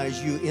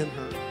recognize you in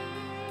her.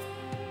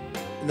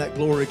 And that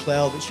glory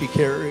cloud that she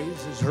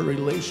carries is her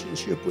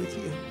relationship with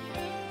you.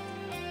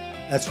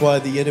 That's why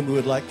the enemy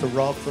would like to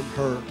rob from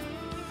her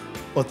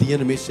what the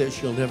enemy says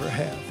she'll never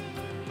have.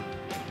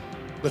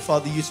 But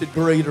Father, you said,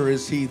 greater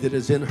is He that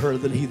is in her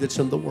than he that's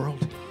in the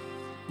world.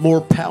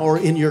 More power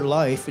in your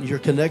life and your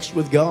connection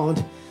with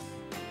God.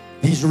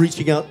 He's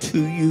reaching out to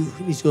you,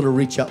 and He's going to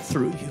reach out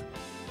through you.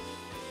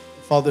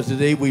 Father,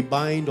 today we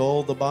bind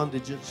all the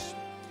bondages.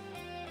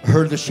 I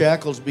heard the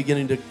shackles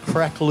beginning to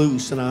crack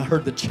loose, and I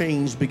heard the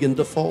chains begin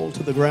to fall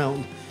to the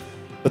ground.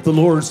 But the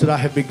Lord said, I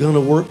have begun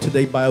a work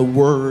today by a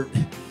word.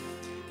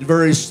 And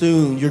very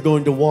soon you're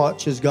going to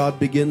watch as God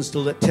begins to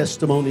let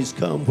testimonies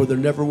come where there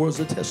never was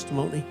a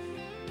testimony.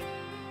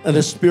 And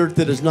a spirit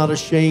that is not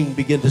ashamed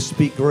begin to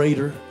speak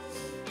greater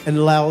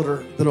and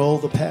louder than all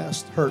the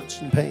past hurts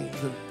and pains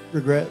and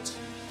regrets.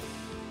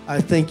 I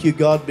thank you,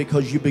 God,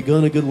 because you've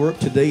begun a good work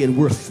today, and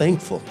we're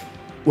thankful.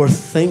 We're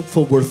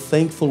thankful. We're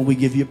thankful. We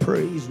give you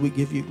praise. We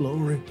give you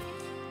glory.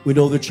 We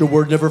know that your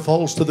word never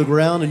falls to the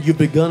ground, and you've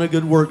begun a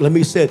good work. Let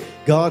me say it.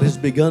 God has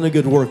begun a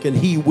good work, and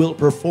He will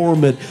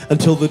perform it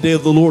until the day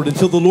of the Lord,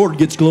 until the Lord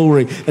gets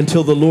glory,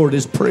 until the Lord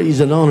is praised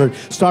and honored.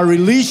 So I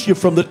release you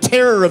from the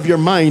terror of your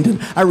mind,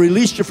 and I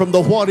release you from the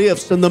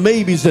what-ifs and the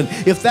maybes, and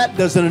if that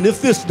doesn't, and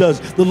if this does,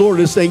 the Lord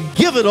is saying,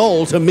 give it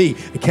all to me,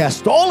 and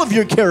cast all of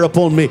your care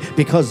upon me,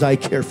 because I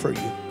care for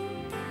you.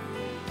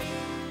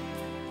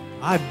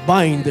 I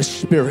bind the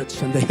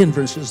spirits and the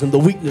hindrances and the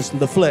weakness and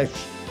the flesh.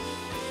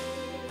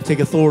 Take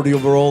authority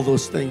over all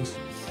those things.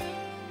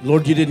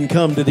 Lord, you didn't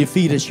come to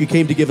defeat us. You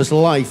came to give us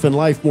life, and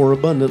life more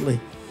abundantly.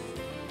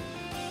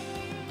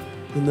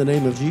 In the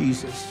name of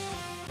Jesus.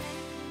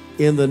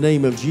 In the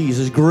name of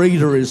Jesus.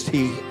 Greater is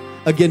He.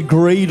 Again,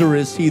 greater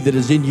is He that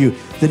is in you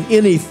than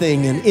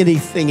anything and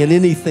anything and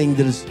anything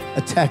that is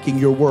attacking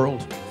your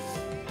world.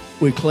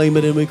 We claim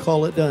it and we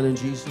call it done in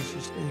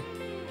Jesus' name.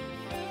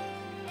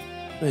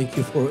 Thank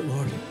you for it,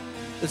 Lord.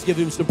 Let's give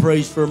Him some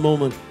praise for a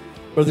moment.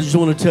 Brother, I just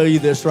want to tell you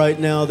this right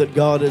now, that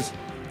God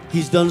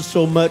He's done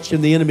so much,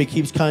 and the enemy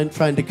keeps trying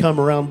to come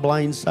around,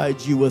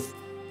 blindside you with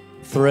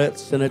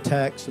threats and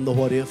attacks and the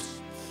what-ifs.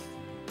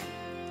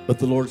 But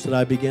the Lord said,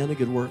 I began a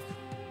good work.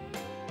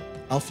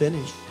 I'll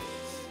finish.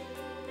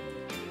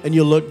 And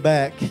you'll look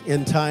back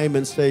in time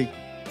and say,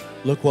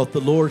 look what the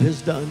Lord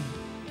has done.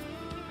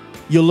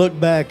 You'll look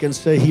back and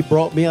say, He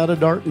brought me out of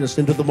darkness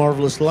into the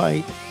marvelous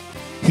light.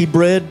 He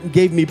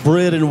gave me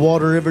bread and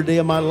water every day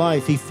of my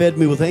life. He fed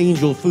me with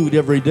angel food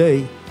every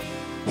day.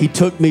 He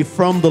took me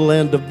from the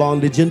land of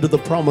bondage into the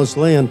promised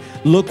land.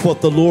 Look what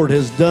the Lord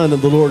has done.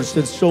 And the Lord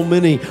said, so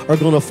many are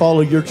going to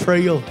follow your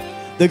trail.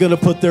 They're going to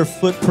put their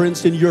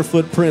footprints in your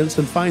footprints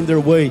and find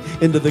their way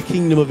into the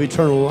kingdom of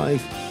eternal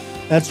life.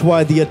 That's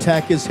why the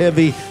attack is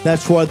heavy.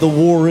 That's why the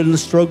war and the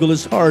struggle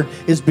is hard,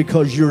 is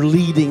because you're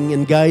leading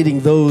and guiding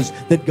those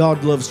that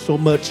God loves so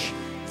much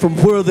from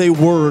where they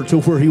were to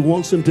where He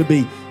wants them to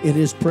be in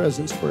His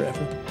presence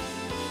forever.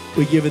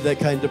 We give it that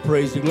kind of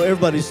praise and glory.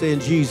 Everybody say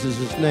in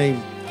Jesus'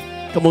 name.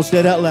 Come on, say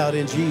it out loud,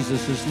 in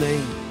Jesus'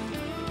 name.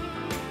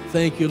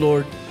 Thank you,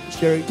 Lord.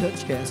 Sherry,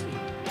 touch Cassie.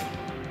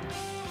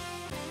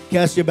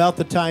 Cassie, about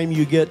the time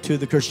you get to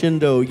the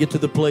crescendo, you get to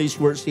the place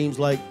where it seems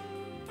like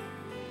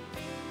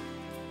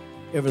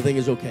everything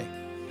is okay,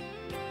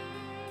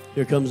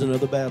 here comes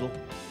another battle.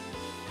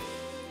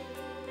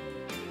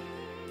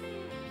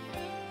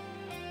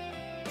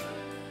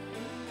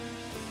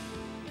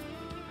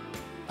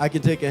 I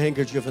can take a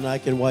handkerchief and I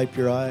can wipe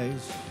your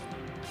eyes,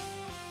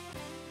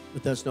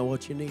 but that's not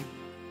what you need.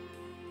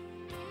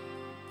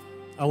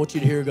 I want you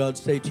to hear God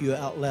say to you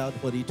out loud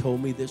what He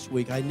told me this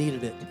week. I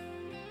needed it.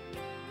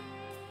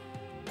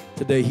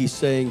 Today He's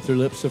saying through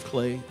lips of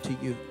clay to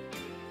you,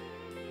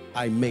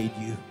 I made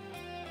you.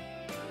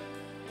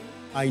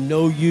 I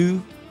know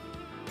you,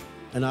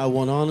 and I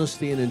want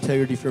honesty and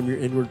integrity from your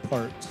inward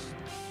parts.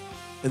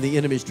 And the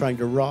enemy is trying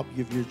to rob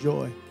you of your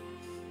joy.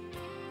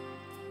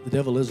 The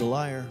devil is a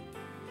liar.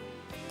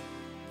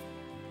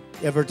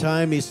 Every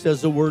time he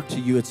says a word to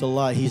you, it's a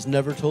lie. He's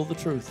never told the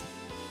truth.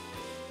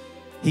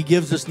 He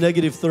gives us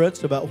negative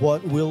threats about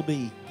what will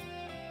be,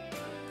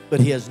 but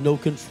he has no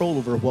control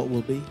over what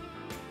will be.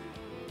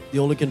 The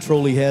only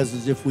control he has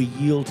is if we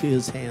yield to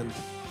his hand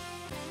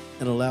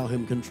and allow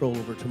him control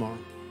over tomorrow.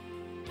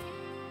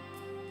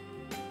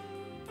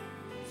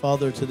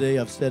 Father, today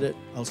I've said it.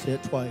 I'll say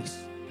it twice.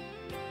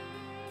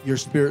 Your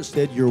Spirit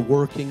said you're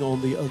working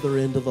on the other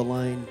end of the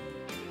line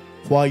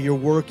While you're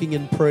working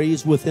in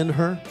praise within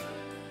her,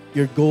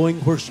 you're going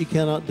where she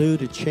cannot do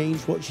to change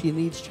what she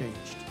needs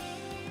changed.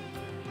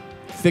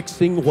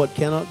 Fixing what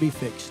cannot be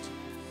fixed.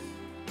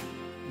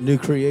 New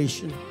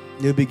creation,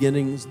 new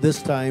beginnings,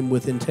 this time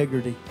with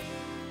integrity,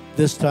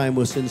 this time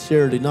with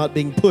sincerity, not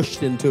being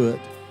pushed into it,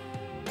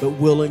 but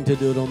willing to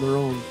do it on their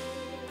own.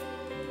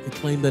 We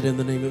claim that in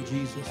the name of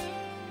Jesus.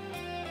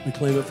 We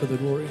claim it for the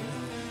glory of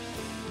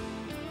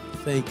God.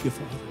 Thank you,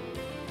 Father.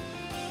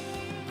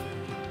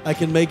 I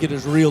can make it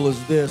as real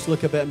as this.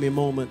 Look up at me a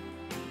moment.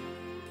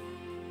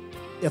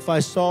 If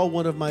I saw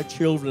one of my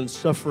children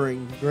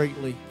suffering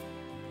greatly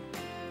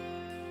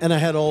and I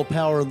had all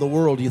power in the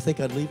world, do you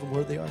think I'd leave them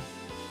where they are?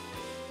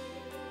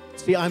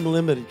 See, I'm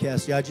limited,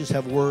 Cassie. I just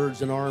have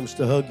words and arms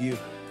to hug you.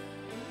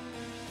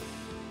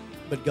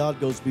 But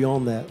God goes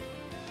beyond that.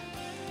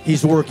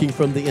 He's working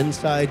from the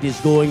inside. He's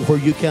going where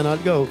you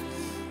cannot go.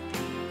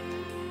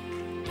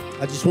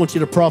 I just want you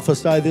to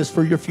prophesy this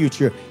for your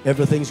future.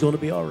 Everything's going to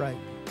be all right.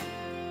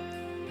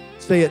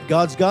 Say it.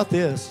 God's got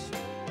this.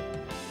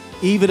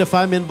 Even if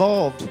I'm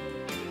involved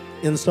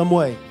in some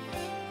way,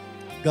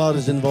 God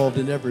is involved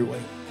in every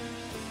way.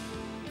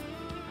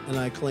 And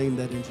I claim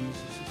that in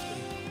Jesus'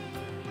 name.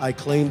 I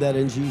claim that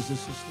in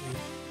Jesus' name.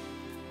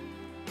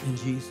 In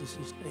Jesus'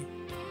 name.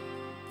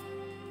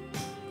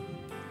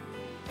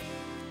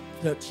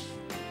 Touch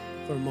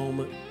for a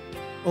moment.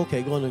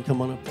 Okay, go on and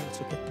come on up.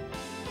 That's okay.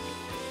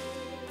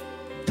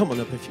 Come on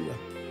up if you will.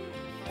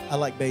 I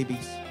like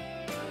babies.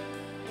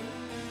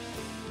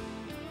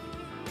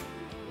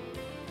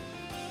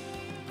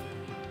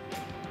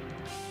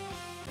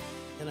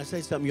 Can I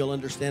say something you'll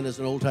understand as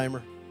an old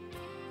timer?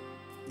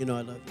 You know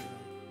I love you.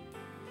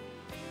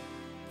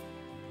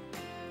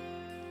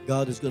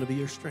 God is going to be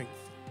your strength.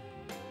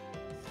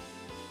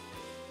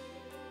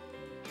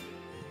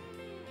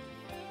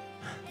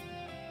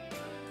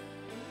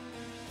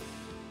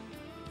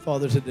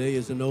 Father, today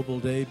is a noble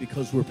day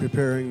because we're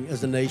preparing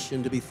as a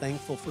nation to be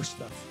thankful for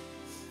stuff.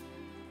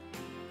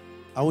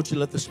 I want you to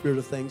let the spirit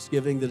of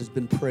thanksgiving that has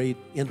been prayed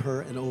in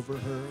her and over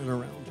her and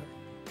around her.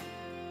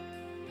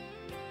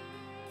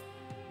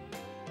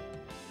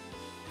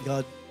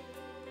 God,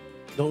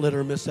 don't let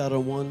her miss out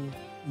on one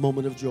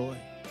moment of joy,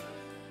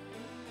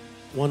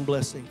 one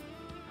blessing,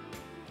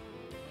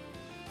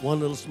 one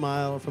little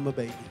smile from a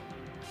baby.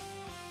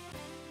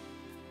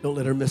 Don't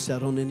let her miss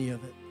out on any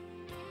of it.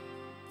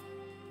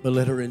 But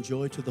let her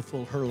enjoy to the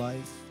full her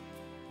life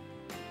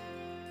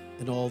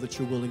and all that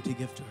you're willing to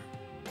give to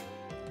her.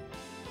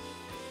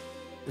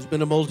 There's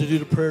been a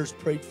multitude of prayers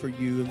prayed for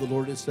you, and the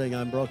Lord is saying,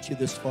 I brought you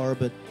this far,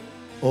 but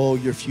oh,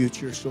 your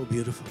future is so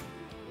beautiful.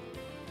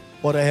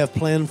 What I have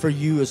planned for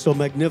you is so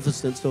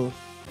magnificent, so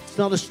it's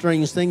not a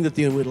strange thing that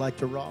the enemy would like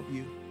to rob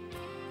you.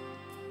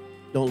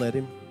 Don't let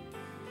him.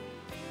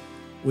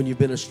 When you've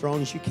been as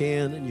strong as you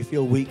can and you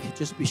feel weak,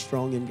 just be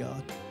strong in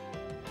God.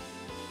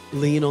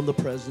 Lean on the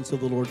presence of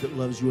the Lord that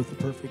loves you with a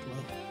perfect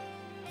love.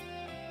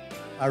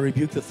 I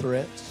rebuke the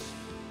threats.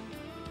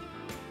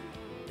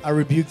 I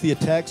rebuke the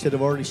attacks that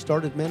have already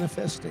started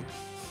manifesting.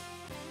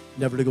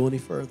 Never to go any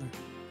further.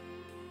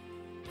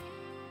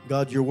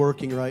 God, you're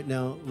working right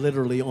now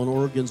literally on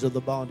organs of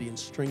the body and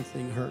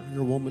strengthening her in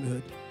her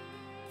womanhood.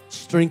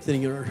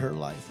 Strengthening her in her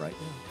life right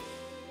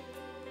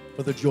now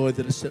for the joy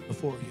that is set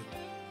before you.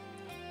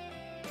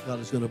 God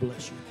is going to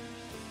bless you.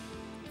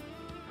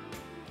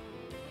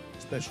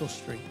 Special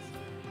strength,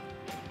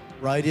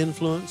 right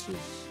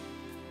influences,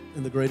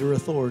 and the greater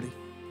authority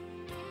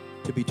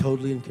to be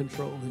totally in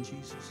control in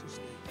Jesus'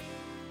 name.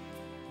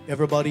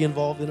 Everybody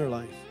involved in her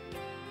life,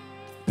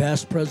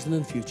 past, present,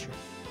 and future,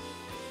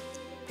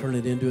 turn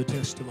it into a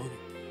testimony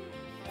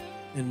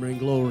and bring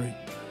glory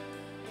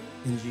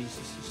in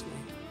Jesus'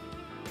 name.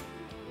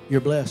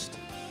 You're blessed.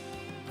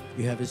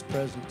 You have His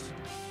presence.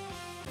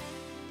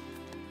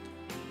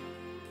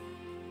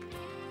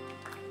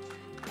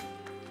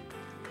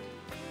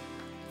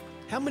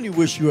 How many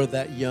wish you were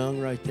that young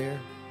right there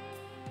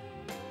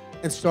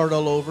and start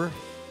all over?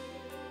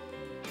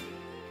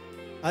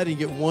 I didn't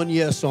get one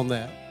yes on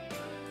that.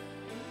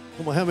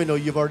 Come on, how many know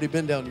you've already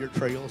been down your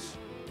trails?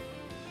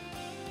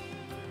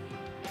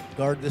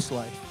 Guard this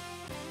life,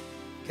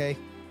 okay?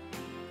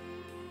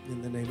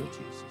 In the name of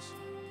Jesus.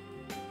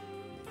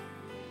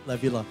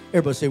 Love you, love.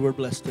 Everybody say we're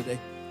blessed today.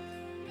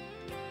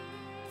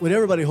 Would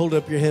everybody hold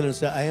up your hand and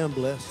say, I am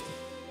blessed?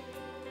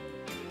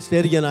 Say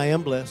it again, I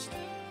am blessed.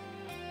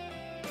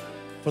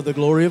 For the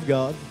glory of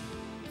God,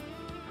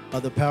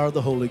 by the power of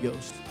the Holy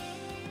Ghost,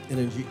 and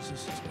in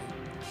Jesus' name.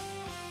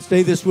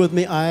 Say this with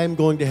me. I am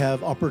going to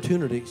have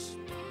opportunities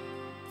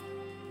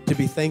to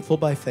be thankful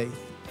by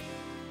faith.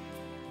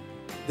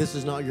 This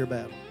is not your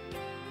battle.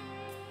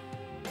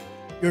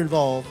 You're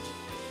involved.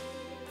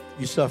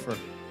 You suffer.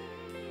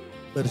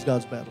 But it's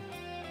God's battle.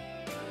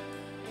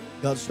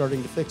 God's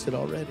starting to fix it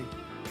already.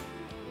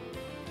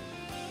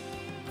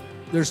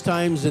 There's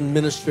times in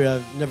ministry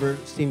I've never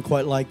seen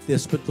quite like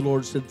this, but the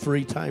Lord said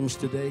 3 times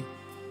today,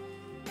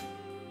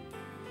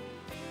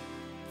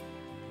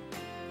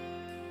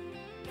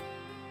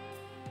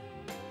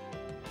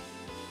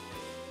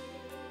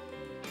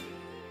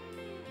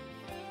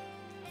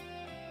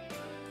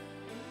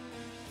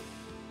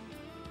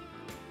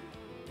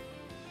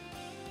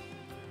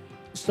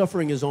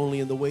 Suffering is only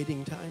in the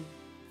waiting time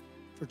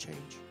for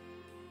change.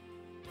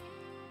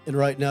 And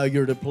right now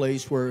you're at a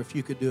place where if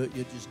you could do it,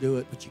 you'd just do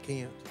it, but you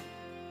can't.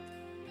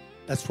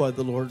 That's why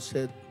the Lord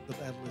said the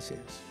battle is His.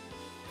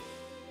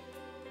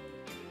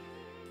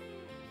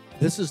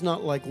 This is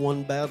not like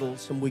one battle.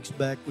 Some weeks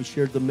back we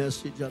shared the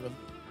message out of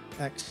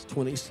Acts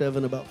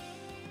 27 about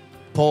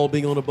Paul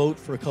being on a boat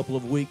for a couple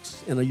of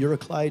weeks in a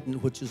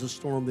Euroclydon, which is a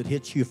storm that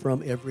hits you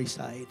from every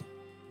side.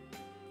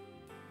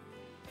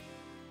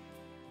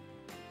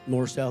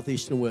 North, south,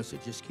 east, and west,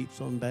 it just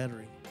keeps on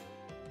battering.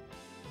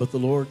 But the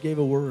Lord gave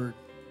a word,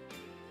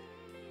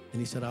 and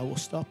He said, I will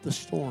stop the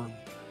storm,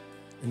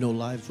 and no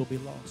lives will be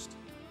lost.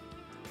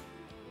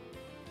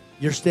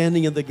 You're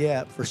standing in the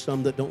gap for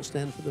some that don't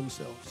stand for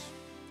themselves.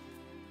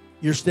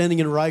 You're standing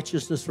in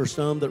righteousness for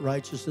some that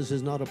righteousness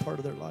is not a part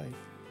of their life.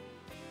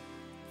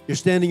 You're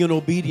standing in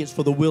obedience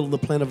for the will and the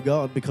plan of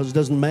God, because it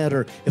doesn't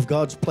matter if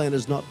God's plan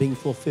is not being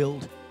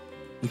fulfilled.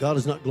 And God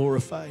is not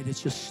glorified.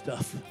 It's just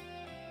stuff.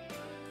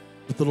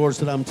 But the Lord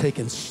said, I'm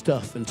taking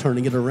stuff and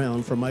turning it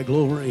around for my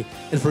glory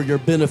and for your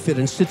benefit.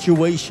 And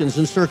situations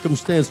and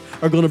circumstances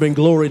are going to bring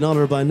glory and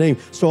honor by name.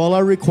 So all I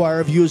require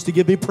of you is to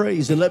give me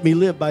praise and let me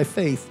live by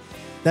faith.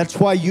 That's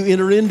why you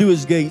enter into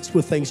His gates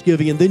with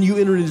thanksgiving, and then you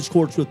enter into His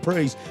courts with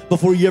praise.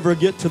 Before you ever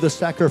get to the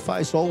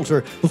sacrifice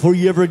altar, before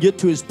you ever get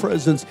to His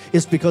presence,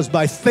 it's because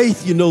by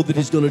faith you know that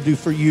He's going to do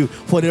for you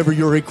whatever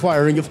you're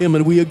requiring of Him.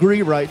 And we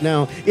agree right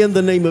now in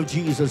the name of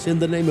Jesus, in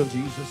the name of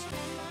Jesus.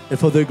 And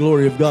for the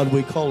glory of God,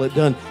 we call it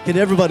done. Can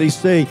everybody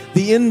say,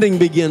 the ending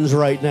begins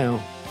right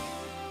now?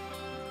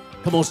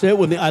 Come on, say it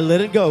with me. I let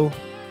it go.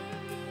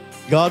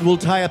 God will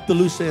tie up the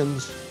loose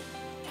ends.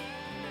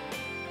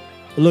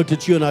 I looked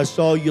at you and I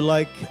saw you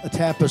like a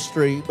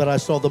tapestry, but I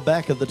saw the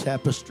back of the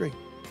tapestry.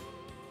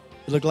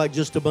 It looked like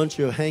just a bunch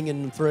of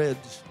hanging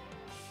threads.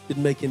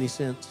 Didn't make any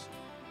sense.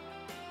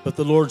 But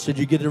the Lord said,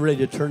 you're getting ready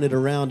to turn it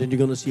around and you're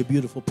going to see a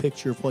beautiful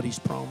picture of what He's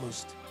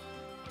promised.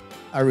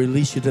 I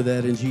release you to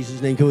that in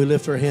Jesus' name. Can we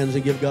lift our hands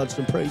and give God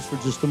some praise for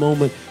just a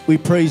moment? We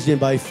praise Him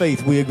by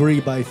faith. We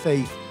agree by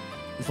faith.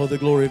 And for the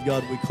glory of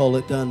God, we call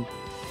it done.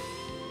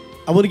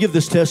 I want to give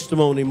this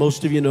testimony.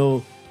 Most of you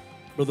know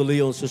Brother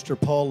Leo and Sister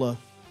Paula.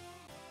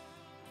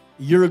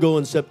 A year ago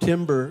in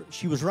September,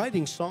 she was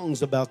writing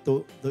songs about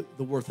the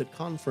Worth It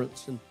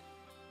Conference in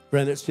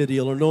Granite City,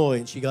 Illinois.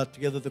 And she got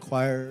together the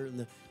choir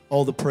and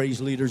all the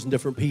praise leaders and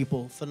different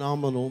people.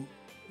 Phenomenal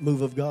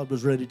move of God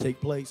was ready to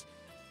take place.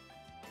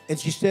 And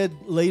she said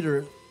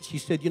later, she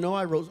said, you know,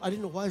 I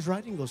didn't know why I was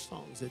writing those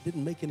songs. It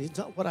didn't make any, it's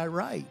not what I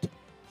write.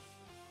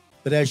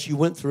 But as she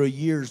went through a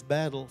year's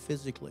battle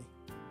physically,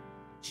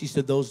 she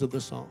said, those are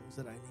the songs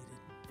that I needed.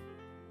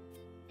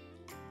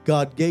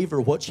 God gave her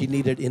what she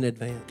needed in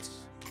advance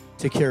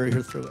to carry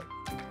her through it.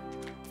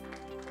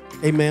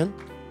 Amen.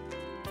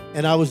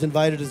 And I was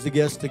invited as a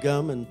guest to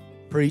come and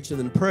preach and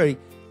then pray.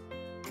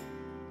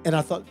 And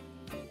I thought,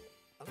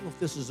 I don't know if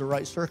this is the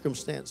right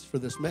circumstance for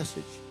this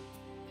message.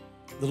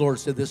 The Lord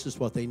said, this is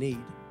what they need.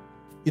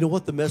 You know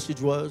what the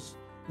message was?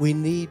 We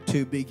need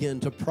to begin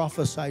to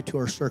prophesy to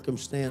our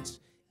circumstance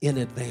in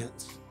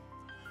advance.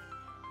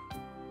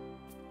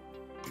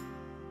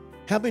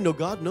 How many know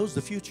God knows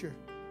the future?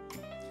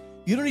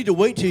 You don't need to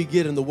wait till you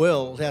get in the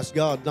well to ask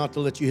God not to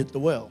let you hit the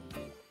well.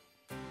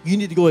 You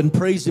need to go ahead and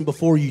praise Him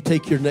before you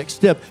take your next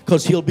step,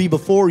 because He'll be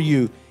before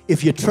you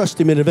if you trust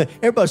Him in advance.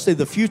 Everybody say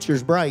the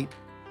future's bright.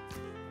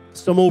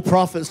 Some old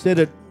prophet said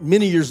it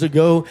many years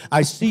ago.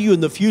 I see you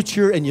in the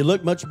future and you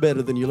look much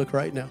better than you look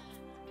right now.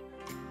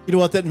 You know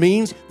what that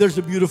means? There's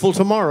a beautiful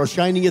tomorrow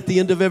shining at the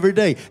end of every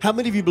day. How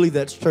many of you believe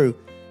that's true?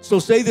 So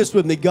say this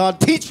with me. God,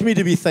 teach me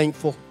to be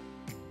thankful.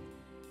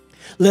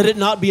 Let it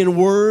not be in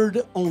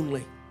word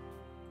only,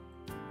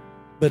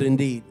 but in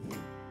deed.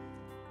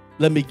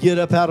 Let me get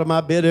up out of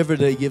my bed every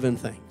day giving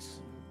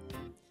thanks.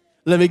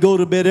 Let me go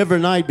to bed every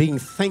night being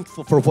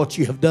thankful for what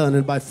you have done,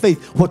 and by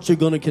faith, what you're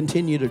going to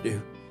continue to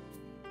do.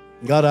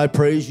 God, I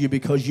praise you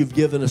because you've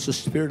given us a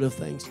spirit of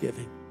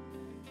thanksgiving.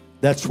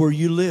 That's where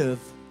you live,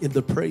 in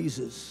the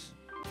praises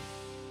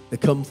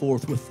that come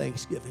forth with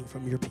thanksgiving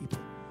from your people.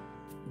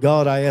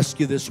 God, I ask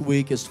you this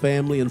week, as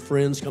family and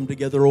friends come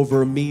together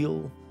over a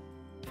meal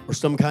or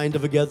some kind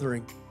of a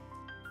gathering,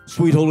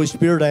 sweet Holy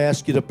Spirit, I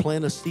ask you to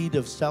plant a seed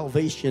of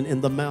salvation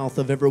in the mouth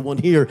of everyone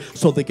here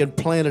so they can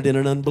plant it in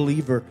an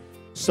unbeliever.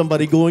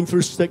 Somebody going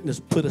through sickness,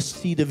 put a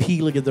seed of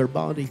healing in their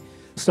body.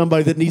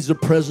 Somebody that needs the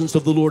presence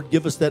of the Lord,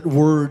 give us that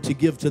word to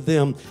give to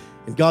them.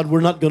 And God,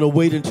 we're not going to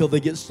wait until they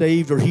get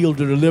saved or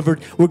healed or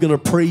delivered. We're going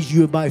to praise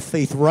you by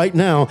faith right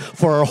now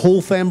for our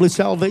whole family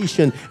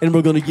salvation, and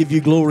we're going to give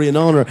you glory and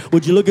honor.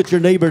 Would you look at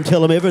your neighbor and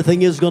tell him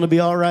everything is going to be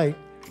all right?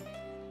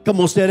 Come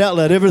on, say it out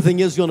loud. Everything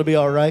is going to be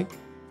all right.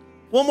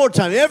 One more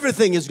time.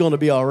 Everything is going to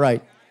be all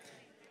right.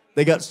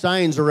 They got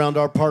signs around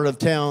our part of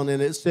town,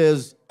 and it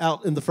says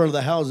out in the front of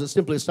the house,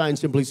 a sign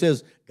simply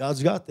says,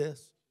 God's got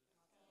this.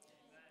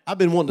 I've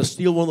been wanting to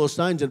steal one of those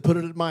signs and put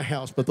it at my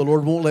house, but the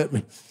Lord won't let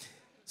me.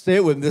 Say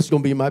it with me. This is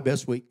going to be my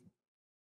best week.